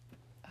 oh,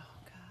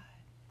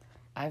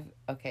 God.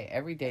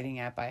 Every dating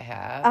app I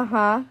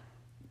have,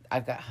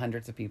 I've got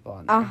hundreds of people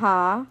on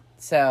there.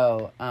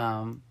 So,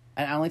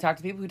 and I only talk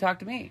to people who talk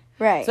to me.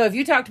 Right. So if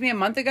you talked to me a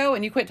month ago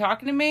and you quit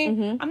talking to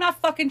me, I'm not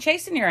fucking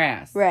chasing your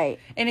ass. Right.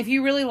 And if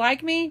you really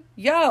like me,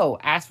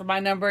 ask for my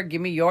number,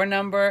 give me your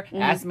number,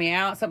 ask me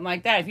out, something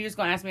like that. If you're just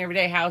going to ask me every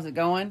day, how's it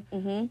going?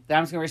 Then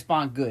I'm just going to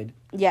respond good.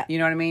 Yeah. You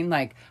know what I mean?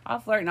 Like, I'll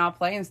flirt and I'll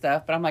play and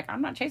stuff, but I'm like,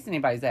 I'm not chasing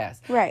anybody's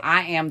ass. Right.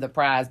 I am the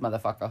prize,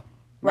 motherfucker.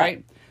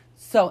 Right?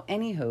 So,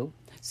 anywho,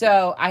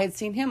 I had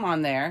seen him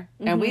on there,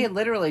 and we had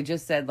literally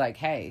just said, like,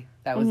 hey,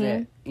 that was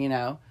it, you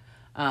know?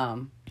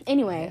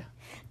 Anyway. Yeah.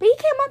 But he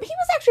came up. He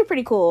was actually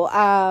pretty cool.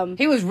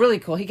 He was really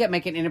cool. He kept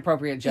making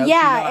inappropriate jokes.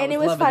 Yeah, and it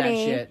was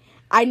funny. That shit.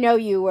 I know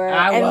you were.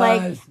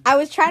 Like, I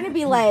was trying to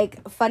be,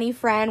 like, funny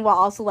friend while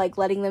also, like,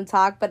 letting them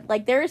talk. But,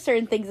 like, there are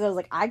certain things I was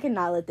like, I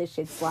cannot let this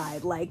shit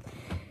slide. Like,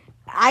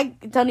 I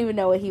don't even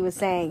know what he was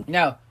saying.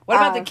 No. What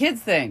about the kids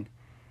thing?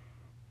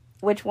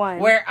 Which one?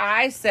 Where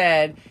I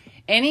said,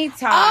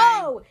 anytime...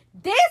 Oh,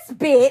 this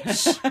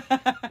bitch.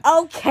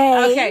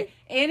 Okay.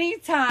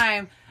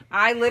 Anytime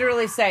I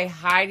literally say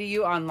hi to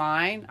you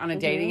online on a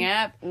dating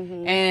app,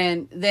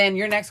 and then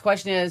your next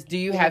question is, do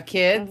you have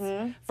kids?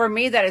 For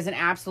me, that is an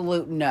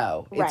absolute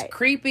no. It's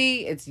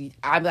creepy.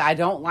 I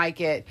don't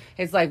like it.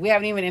 It's like, we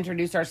haven't even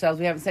introduced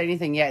ourselves. We haven't said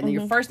anything yet. And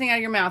your first thing out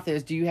of your mouth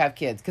is, do you have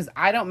kids? Because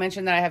I don't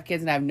mention that I have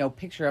kids, and I have no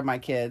picture of my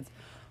kids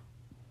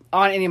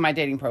on any of my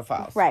dating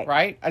profiles.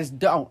 Right? I just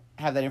don't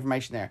have that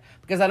information there.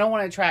 Because I don't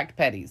want to attract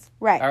petties.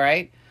 Right. All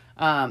right?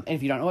 And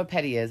if you don't know what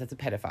petty is, it's a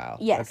pedophile.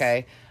 Yes.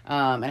 Okay?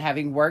 And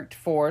having worked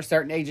for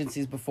certain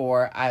agencies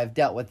before, I've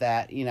dealt with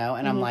that, you know?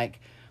 And I'm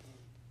like,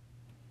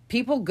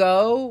 people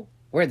go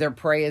where their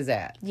prey is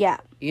at. Yeah.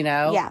 You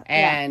know? Yeah.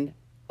 And,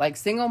 like,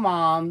 single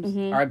moms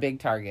are a big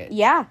target.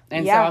 Yeah.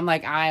 And so I'm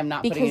like, I am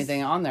not putting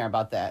anything on there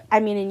about that. I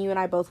mean, and you and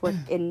I both work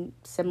in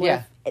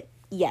similar...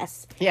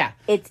 Yes. Yeah.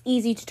 It's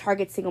easy to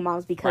target single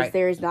moms because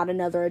there is not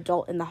another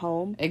adult in the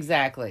home.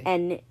 Exactly.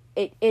 And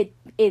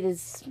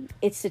it's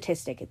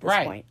statistic at this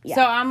point. Yeah.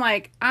 So I'm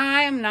like,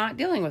 I am not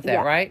dealing with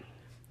that, right?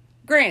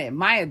 Granted,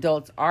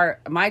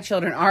 my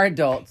children are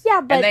adults. Yeah,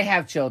 but and they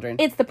have children.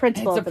 It's the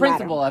principle. It's the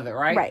principle of it,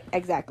 right? Right,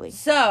 exactly.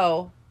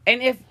 So,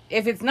 and if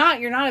it's not,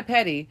 you're not a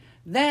petty,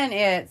 then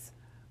it's,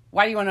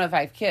 why do you want to know if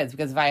I have kids?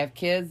 Because if I have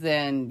kids,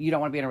 then you don't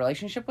want to be in a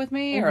relationship with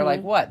me? Or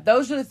like what?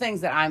 Those are the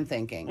things that I'm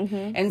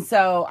thinking. And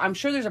so I'm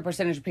sure there's a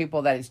percentage of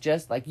people that it's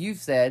just, like you've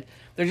said,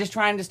 they're just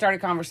trying to start a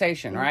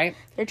conversation, right?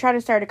 They're trying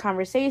to start a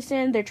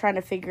conversation. They're trying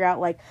to figure out,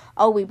 like,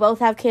 oh, we both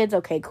have kids.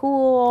 Okay,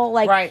 cool.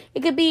 Like,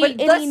 it could be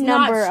any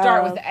number let's not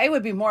start with, it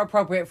would be more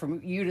appropriate for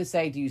you to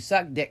say, do you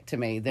suck dick to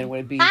me, than it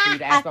would be for you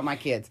to ask about my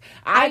kids.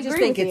 I just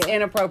think it's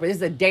inappropriate. This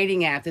is a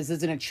dating app. This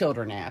isn't a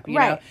children app, you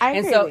know?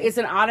 And so it's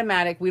an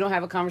automatic, we don't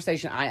have a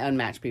conversation, I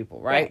unmatch people,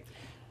 right?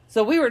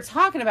 So we were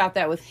talking about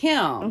that with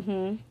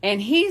him,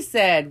 and he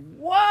said,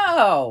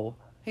 whoa.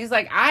 He's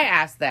like, I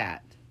asked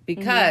that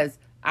because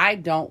I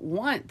don't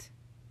want,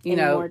 any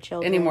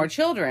more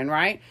children,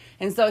 right?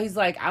 And so he's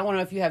like, I want to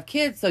know if you have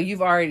kids, so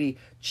you've already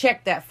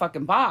checked that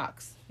fucking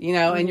box,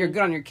 and you're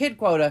good on your kid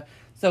quota,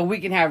 so we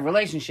can have a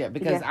relationship,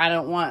 because I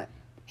don't want...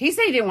 He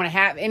said he didn't want to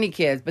have any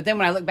kids, but then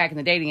when I look back in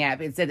the dating app,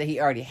 it said that he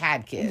already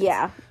had kids.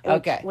 Yeah.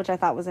 Which I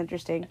thought was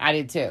interesting. I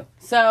did too.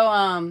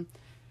 So,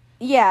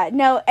 yeah,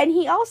 no, and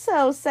he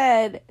also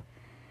said...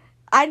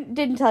 I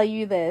didn't tell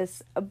you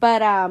this,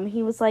 but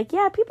he was like,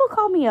 yeah, people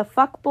call me a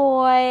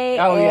fuckboy.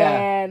 Oh,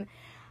 and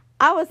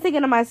I was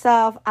thinking to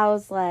myself, I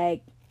was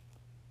like,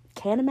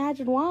 can't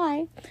imagine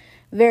why.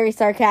 Very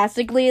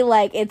sarcastically,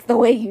 like, it's the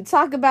way you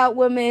talk about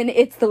women,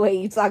 it's the way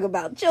you talk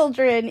about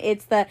children,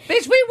 it's the...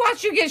 Bitch, we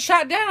watched you get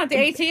shot down at the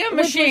ATM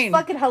machine. Which was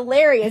fucking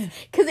hilarious,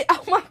 because,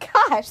 oh my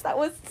gosh, that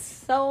was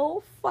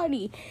so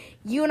funny.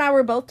 You and I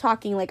were both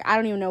talking, like, I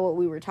don't even know what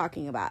we were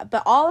talking about,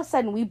 but all of a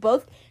sudden, we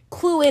both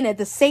clue in at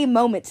the same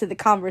moment to the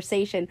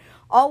conversation.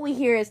 All we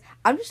hear is,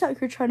 I'm just out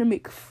here trying to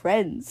make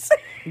friends.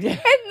 Yeah. And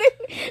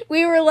then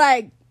we were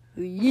like,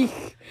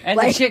 Yeek. And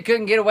Like, the shit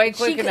couldn't get away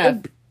quick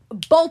enough.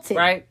 Bolted.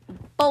 Right?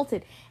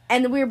 Bolted.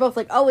 And we were both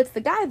like, oh, it's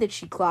the guy that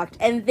she clocked.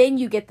 And then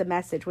you get the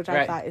message, which I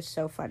Right. thought is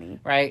so funny.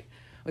 Right?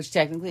 Which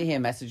technically he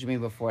had messaged me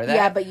before that.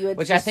 Yeah, but you had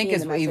Which just I think seen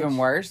is the message. even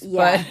worse.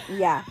 Yeah, But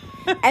yeah.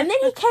 And then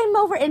he came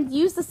over and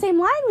used the same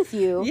line with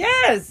you.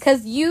 yes.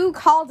 Because you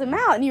called him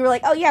out and you were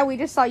like, oh, yeah, we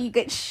just saw you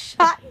get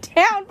shot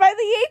down by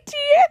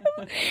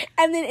the ATM.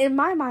 And then in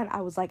my mind,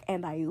 I was like,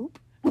 and I oop.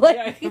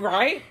 Like, Yeah,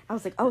 right? I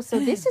was like, oh, so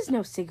this is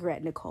no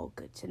cigarette, Nicole.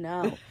 Good to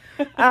know.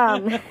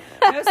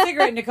 No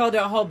cigarette, Nicole,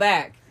 don't hold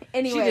back.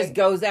 Anyway. She just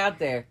goes out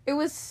there. It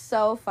was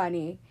so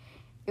funny.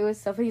 It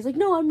was so funny. He's like,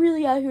 no, I'm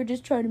really out here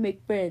just trying to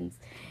make friends.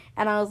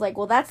 And I was like,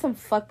 well, that's some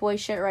fuckboy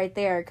shit right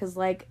there. Because,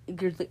 like,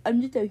 you're like,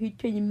 I'm just out here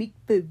trying to make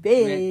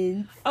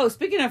friends. Oh,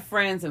 speaking of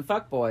friends and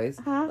fuckboys,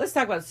 Uh-huh. let's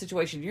talk about the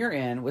situation you're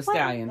in with What?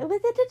 Stallion.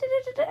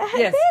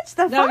 Yes. Bitch,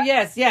 the No, fuck?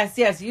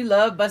 yes. You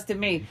love busting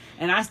me.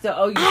 And I still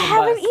owe you I some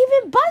haven't bust.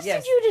 even busted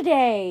Yes. you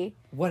today.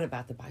 What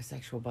about the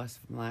bisexual bust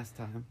from last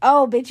time?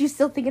 Oh, bitch, you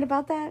still thinking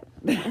about that?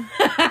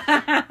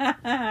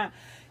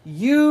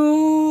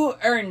 You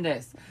earned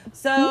this.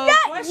 So, Not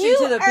question you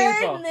to the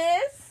people. earned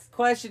this.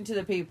 Question to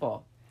the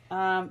people.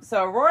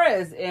 So Aurora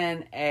is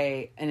in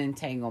an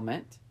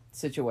entanglement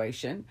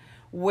situation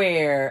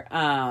where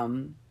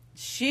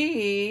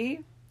she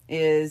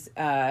is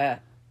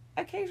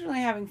occasionally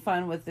having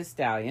fun with the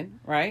Stallion,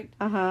 right?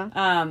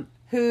 Uh-huh.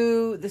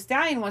 Who the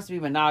Stallion wants to be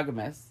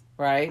monogamous,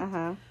 right?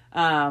 Uh-huh.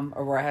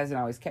 Aurora hasn't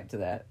always kept to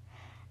that.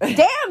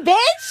 Damn,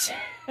 bitch!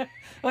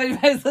 Well, you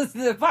guys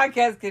listen to the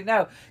podcast could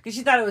know because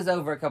she thought it was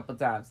over a couple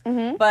times.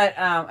 Mm-hmm. But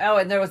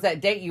and there was that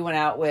date you went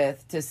out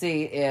with to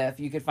see if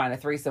you could find a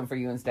threesome for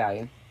you and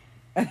Stallion.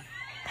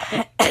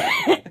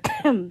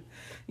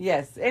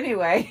 Yes.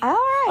 Anyway. All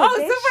right, Oh,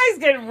 bitch. somebody's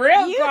getting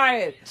real You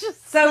quiet.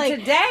 Just So like,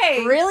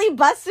 today, really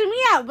busting me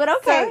out, but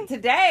okay. so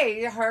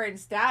today, her and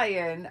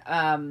Stallion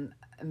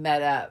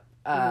met up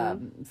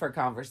for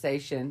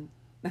conversation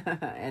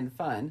and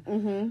fun.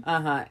 Mm-hmm.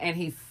 And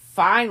he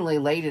finally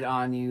laid it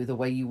on you the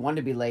way you wanted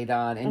to be laid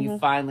on, and you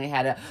finally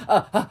had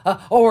a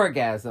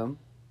orgasm,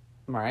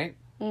 right?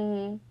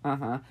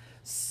 Mm-hmm.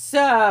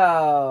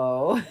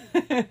 So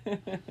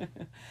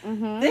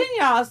Mm-hmm. then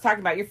y'all was talking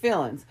about your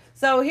feelings.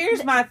 So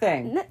here's my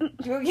thing.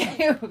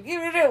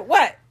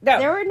 What? No.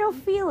 There were no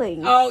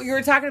feelings. Oh, you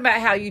were talking about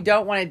how you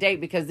don't want to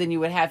date because then you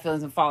would have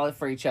feelings and fall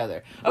for each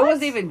other. It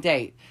wasn't even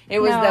date. It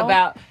was No.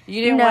 about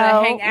you didn't want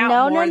to hang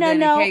out more than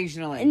no.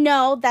 occasionally.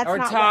 No, that's Or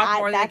not talk what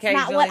more I. than That's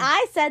not what occasionally.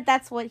 I said.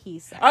 That's what he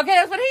said. Okay,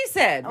 that's what he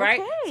said, right?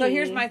 Okay. So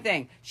here's my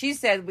thing. She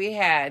said we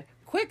had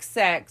quick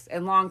sex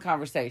and long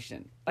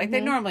conversation, like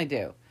they normally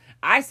do.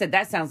 I said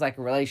that sounds like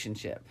a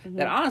relationship.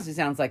 That honestly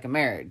sounds like a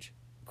marriage.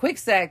 Quick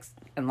sex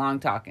and long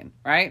talking,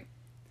 right?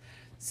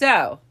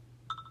 So,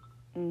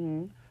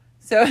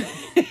 so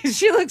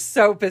she looks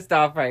so pissed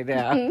off right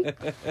now.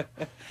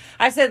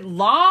 I said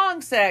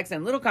long sex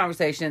and little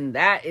conversation.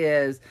 That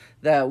is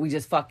we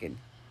just fucking.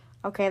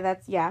 Okay,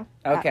 that's yeah.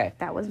 Okay.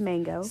 That was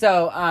mango.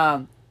 So,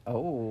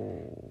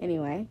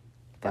 Anyway,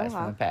 go blast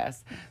from the off.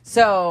 past.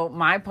 So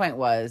my point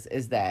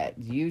is that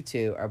you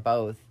two are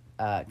both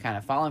kind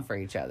of falling for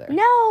each other,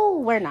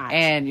 No, we're not.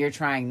 and you're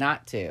trying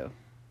not to.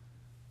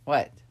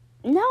 What?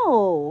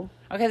 No.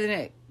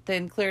 Okay,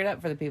 then clear it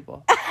up for the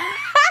people.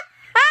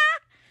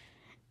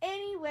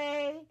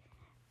 Anyway,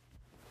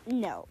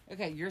 no.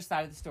 Okay, your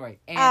side of the story,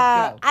 and go.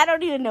 I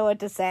don't even know what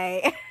to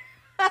say.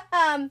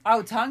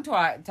 Oh, tongue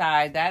tied.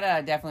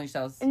 That definitely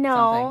shows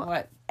No. something.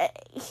 What?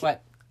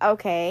 What?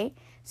 Okay.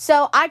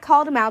 So I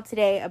called him out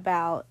today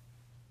about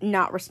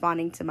not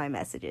responding to my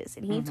messages.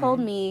 And he told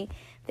me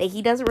that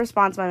he doesn't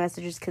respond to my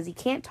messages because he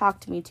can't talk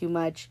to me too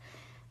much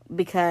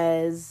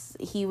because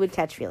he would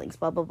catch feelings,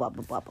 blah, blah, blah,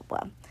 blah, blah, blah,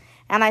 blah.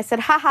 And I said,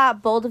 haha,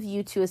 bold of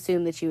you to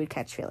assume that you would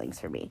catch feelings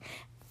for me.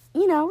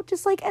 You know,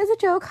 just like as a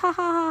joke, ha,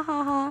 ha, ha,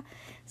 ha, ha.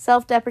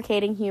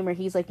 Self-deprecating humor.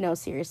 He's like, no,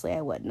 seriously,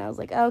 I wouldn't. I was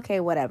like, okay,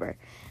 whatever.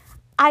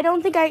 I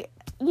don't think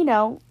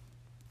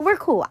we're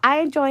cool. I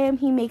enjoy him.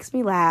 He makes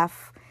me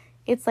laugh.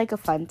 It's like a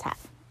fun time.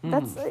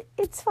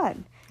 It's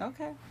fun.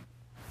 Okay.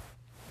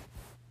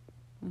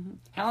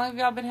 How long have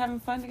y'all been having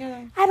fun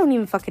together? I don't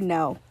even fucking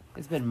know.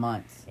 It's been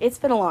months. It's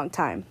been a long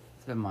time.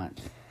 It's been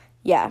months.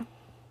 Yeah.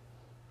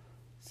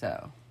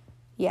 So,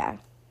 Yeah.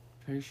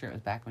 pretty sure it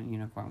was back when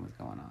Unicorn was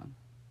going on.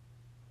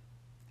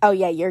 Oh,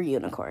 yeah, you're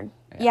unicorn.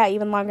 Yeah. Yeah,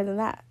 even longer than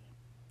that.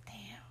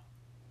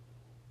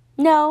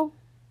 Damn. No.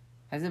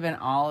 Has it been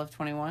all of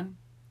 21?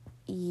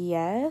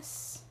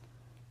 Yes.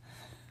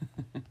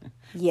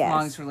 Yes.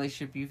 Longest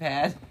relationship you've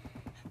had?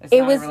 That's It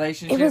not was. a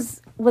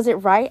relationship? Was it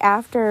right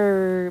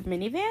after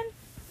Minivan?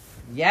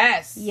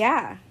 Yes.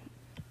 Yeah.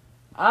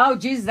 Oh,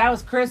 Jesus, that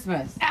was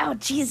Christmas. Oh,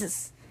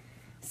 Jesus.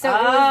 So it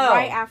was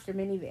right after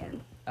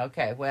Minivan.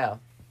 Okay, well,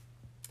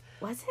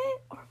 Was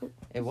it? Or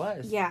it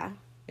was. yeah.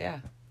 Yeah.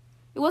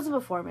 It wasn't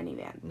before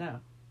Minivan. No.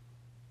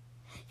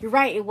 You're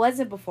right. It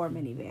wasn't before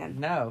Minivan.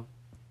 No.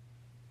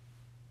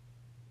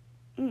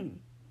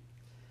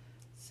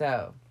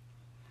 So,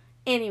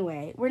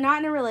 Anyway, we're not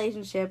in a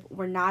relationship.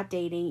 We're not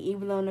dating,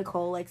 even though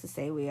Nicole likes to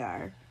say we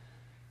are.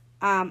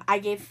 I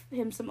gave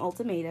him some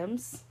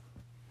ultimatums.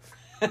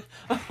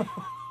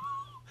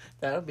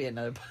 That'll be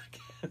another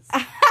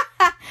podcast.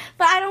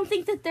 But I don't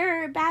think that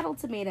they're bad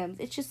ultimatums.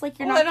 It's just like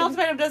you're Well, not. an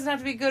ultimatum doesn't have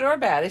to be good or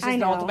bad. It's just I an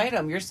know.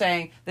 ultimatum. You're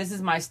saying this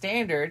is my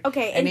standard.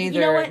 Okay, and and either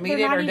you know what? meet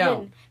it or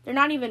don't. They're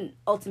not even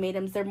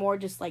ultimatums. They're more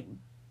just like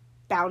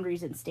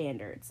boundaries and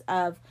standards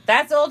of.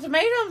 That's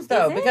ultimatums,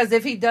 though, Is it? because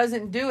if he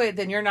doesn't do it,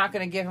 then you're not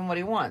going to give him what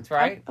he wants,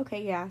 right?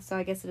 Okay, yeah. So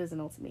I guess it is an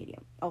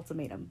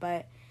ultimatum,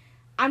 but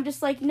I'm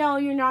just like, no,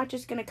 you're not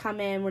just gonna come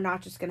in. We're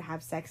not just gonna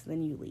have sex and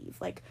then you leave.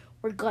 Like,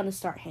 we're gonna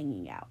start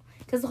hanging out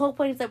because the whole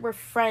point is that we're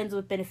friends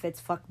with benefits.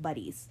 Fuck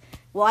buddies.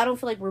 Well, I don't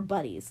feel like we're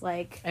buddies.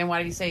 Like, And why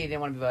did he say you didn't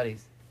want to be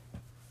buddies?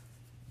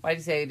 Why did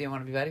he say you didn't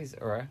want to be buddies,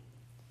 Aurora?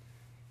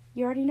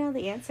 you already know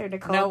the answer,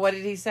 Nicole. No, what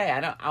did he say? I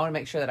want to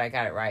make sure that I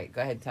got it right. Go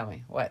ahead and tell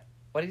me. What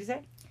did he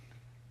say?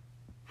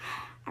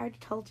 I already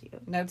told you.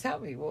 No, tell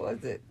me. What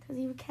was it? Because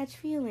he would catch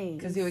feelings.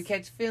 Because he would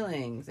catch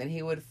feelings and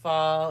he would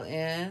fall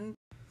in.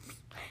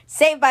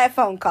 Saved by a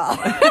phone call.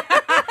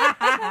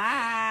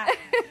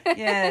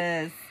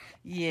 Yes.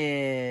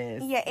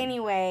 Yes. Yeah,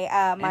 anyway,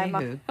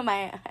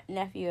 my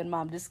nephew and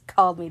mom just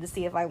called me to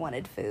see if I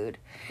wanted food.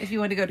 If you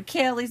want to go to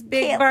Kelly's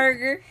Big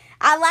Burger.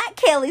 I like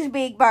Kelly's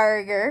Big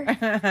Burger.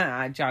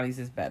 Johnny's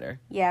is better.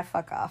 Yeah,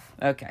 fuck off.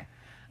 Okay.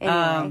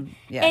 Anyway,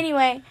 Yeah.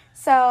 Anyway,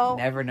 so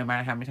Never, no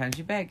matter how many times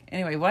you beg.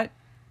 Anyway, what?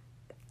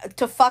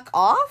 to fuck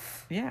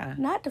off? Yeah.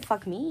 Not to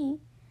fuck me.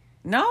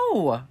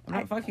 No, I'm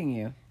not fucking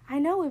you. I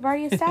know, we've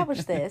already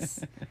established this.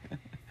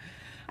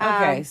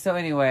 Okay, so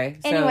anyway.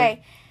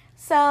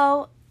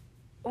 So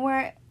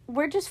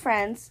we're just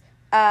friends.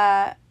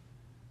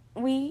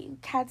 We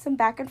had some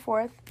back and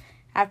forth.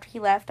 After he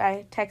left,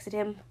 I texted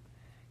him,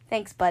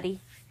 "Thanks, buddy,"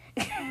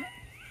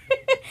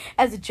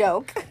 as a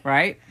joke.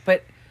 Right?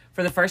 But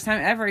for the first time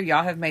ever,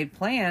 y'all have made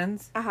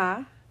plans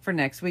Uh-huh. for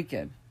next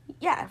weekend.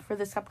 Yeah, for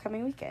this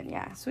upcoming weekend,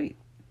 yeah. Sweet.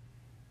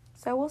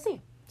 So we'll see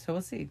So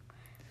we'll see.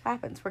 what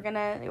happens. We're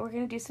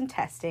gonna do some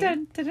testing.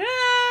 Dun, dun, dun.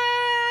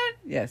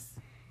 Yes.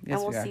 Yes, and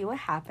we we'll are. see what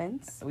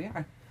happens. We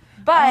are.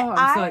 But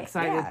I'm so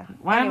excited. yeah.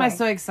 Why am I Anyway,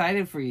 so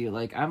excited for you?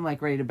 Like, I'm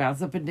like ready to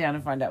bounce up and down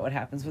and find out what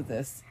happens with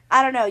this.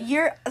 I don't know.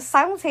 You're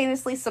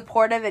simultaneously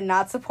supportive and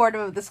not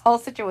supportive of this whole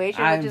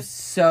situation, I'm which is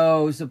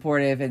so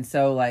supportive and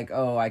so like,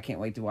 oh, I can't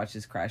wait to watch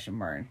this crash and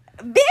burn.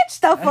 bitch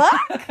the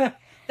fuck.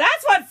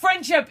 That's what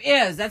friendship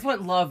is. That's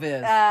what love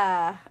is.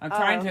 I'm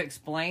trying oh. to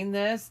explain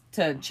this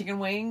to Chicken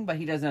Wing, but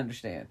he doesn't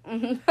understand.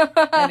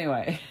 Mm-hmm.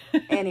 Anyway.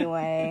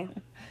 Anyway,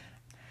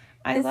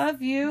 I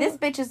love you. this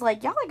bitch is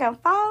like, y'all are gonna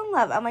fall in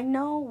love. I'm like,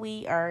 no,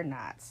 we are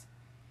not.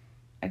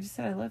 I just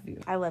said I love you.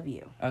 I love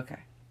you. Okay.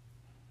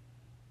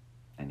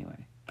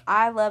 Anyway.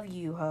 I love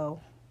you,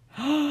 ho.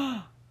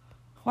 Why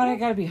do I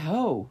gotta be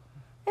hoe?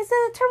 It's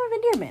a term of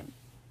endearment.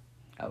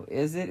 Oh,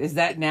 is it? Is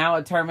that now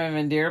a term of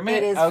endearment?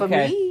 It is for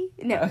me.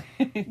 No,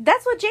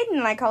 that's what Jaden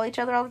and I call each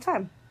other all the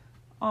time.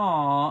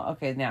 Aw,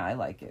 okay, now I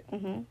like it.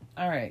 Mm-hmm.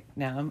 All right,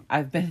 now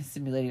I've been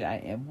assimilated. I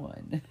am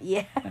one.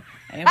 Yeah.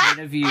 I am one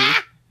of you.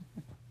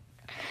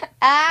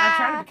 I'm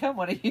trying to become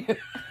one of you.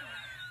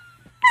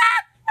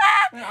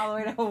 Went all the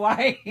way to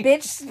Hawaii.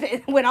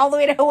 Bitch went all the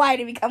way to Hawaii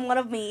to become one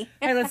of me.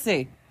 Hey, let's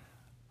see.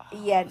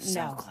 Yeah,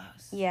 So no. close.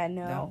 Yeah,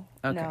 no. No?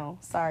 Okay. No.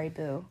 Sorry,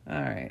 boo.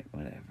 All right,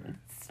 whatever.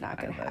 It's not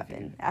gonna I love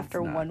happen you. after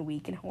It's not. 1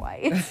 week in Hawaii.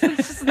 It's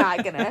just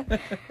not gonna.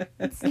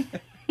 It's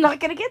not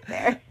gonna get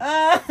there.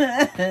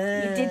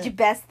 You did your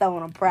best though,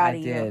 and I'm proud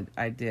of you.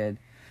 I did.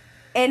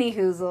 Any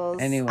hoozles.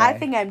 Anyway. I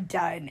think I'm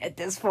done at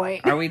this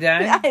point. Are we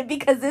done?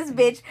 Because this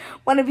bitch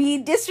wanna be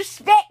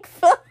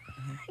disrespectful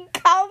and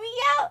call me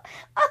out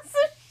on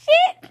some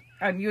shit.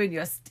 On you and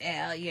your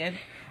stallion.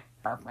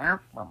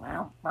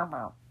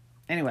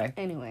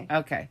 Anyway.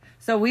 Okay.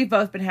 So we've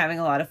both been having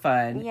a lot of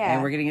fun. Yeah.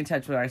 And we're getting in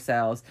touch with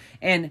ourselves.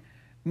 And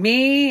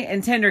me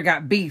and Tinder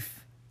got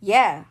beef.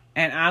 Yeah.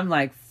 And I'm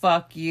like,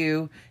 fuck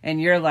you.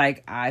 And you're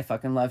like, I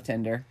fucking love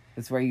Tinder.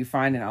 It's where you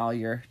find in all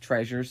your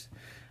treasures.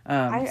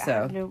 I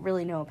have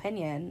really no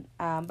opinion.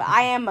 But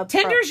I am a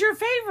Tinder's your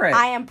favorite.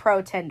 I am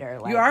pro Tinder.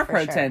 Like, you are for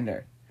pro sure.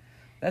 Tinder.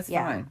 That's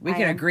Yeah, fine. We I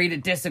can am. agree to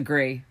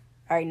disagree.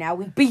 All right, now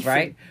we beefing.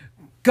 Right?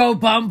 Go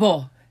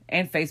Bumble.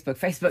 And Facebook.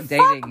 Facebook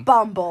dating. Fuck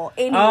Bumble.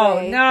 Anyway.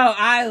 Oh, no.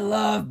 I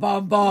love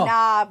Bumble.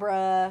 Nah,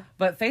 bruh.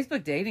 But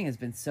Facebook dating has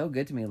been so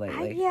good to me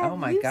lately. Yeah, oh,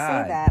 my you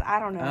God. say that.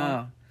 I don't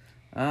know.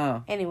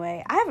 Oh.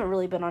 Anyway, I haven't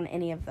really been on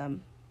any of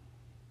them.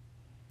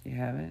 You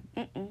haven't?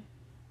 Mm-mm.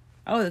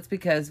 Oh, that's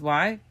because,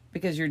 why?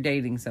 Because you're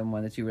dating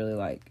someone that you really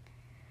like.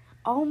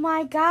 Oh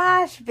my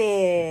gosh,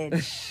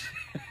 bitch.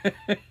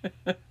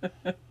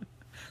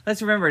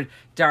 Let's remember,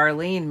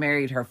 Darlene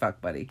married her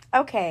fuck buddy.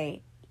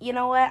 Okay, you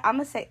know what? I'm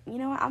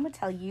gonna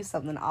tell you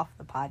something off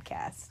the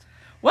podcast.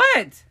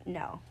 What?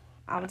 No,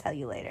 I'm gonna tell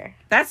you later.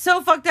 That's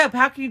so fucked up.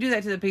 How can you do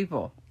that to the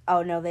people?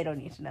 Oh no, they don't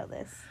need to know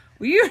this.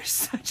 Well, you're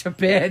such a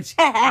bitch.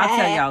 I'll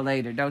tell y'all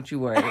later. Don't you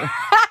worry.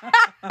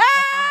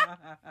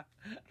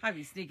 I'll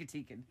be sneaky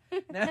teeking.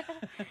 No.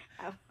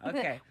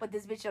 Okay. What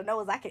this bitch don't know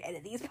is I can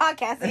edit these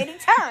podcasts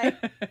anytime.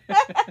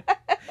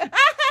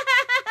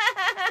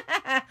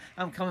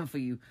 I'm coming for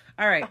you.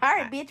 All right. All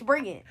right, bitch,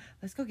 bring it.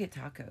 Let's go get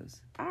tacos.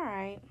 All right.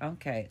 right.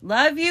 Okay.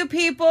 Love you,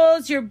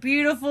 peoples. You're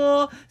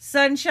beautiful,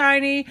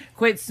 sunshiny.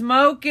 Quit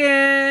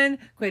smoking.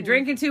 Quit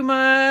drinking too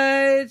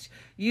much.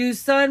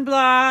 Use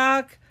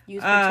sunblock.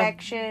 Use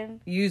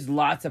protection. Use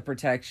lots of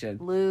protection.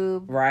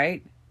 Lube.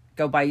 Right?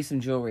 Go buy you some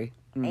jewelry.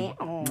 Ew.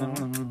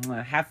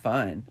 Have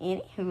fun.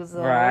 Any who's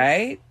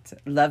Right?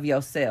 Love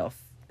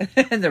yourself.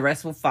 And the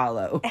rest will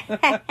follow.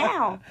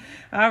 Ow.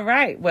 All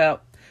right. Well,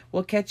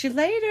 we'll catch you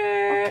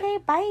later. Okay,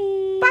 bye.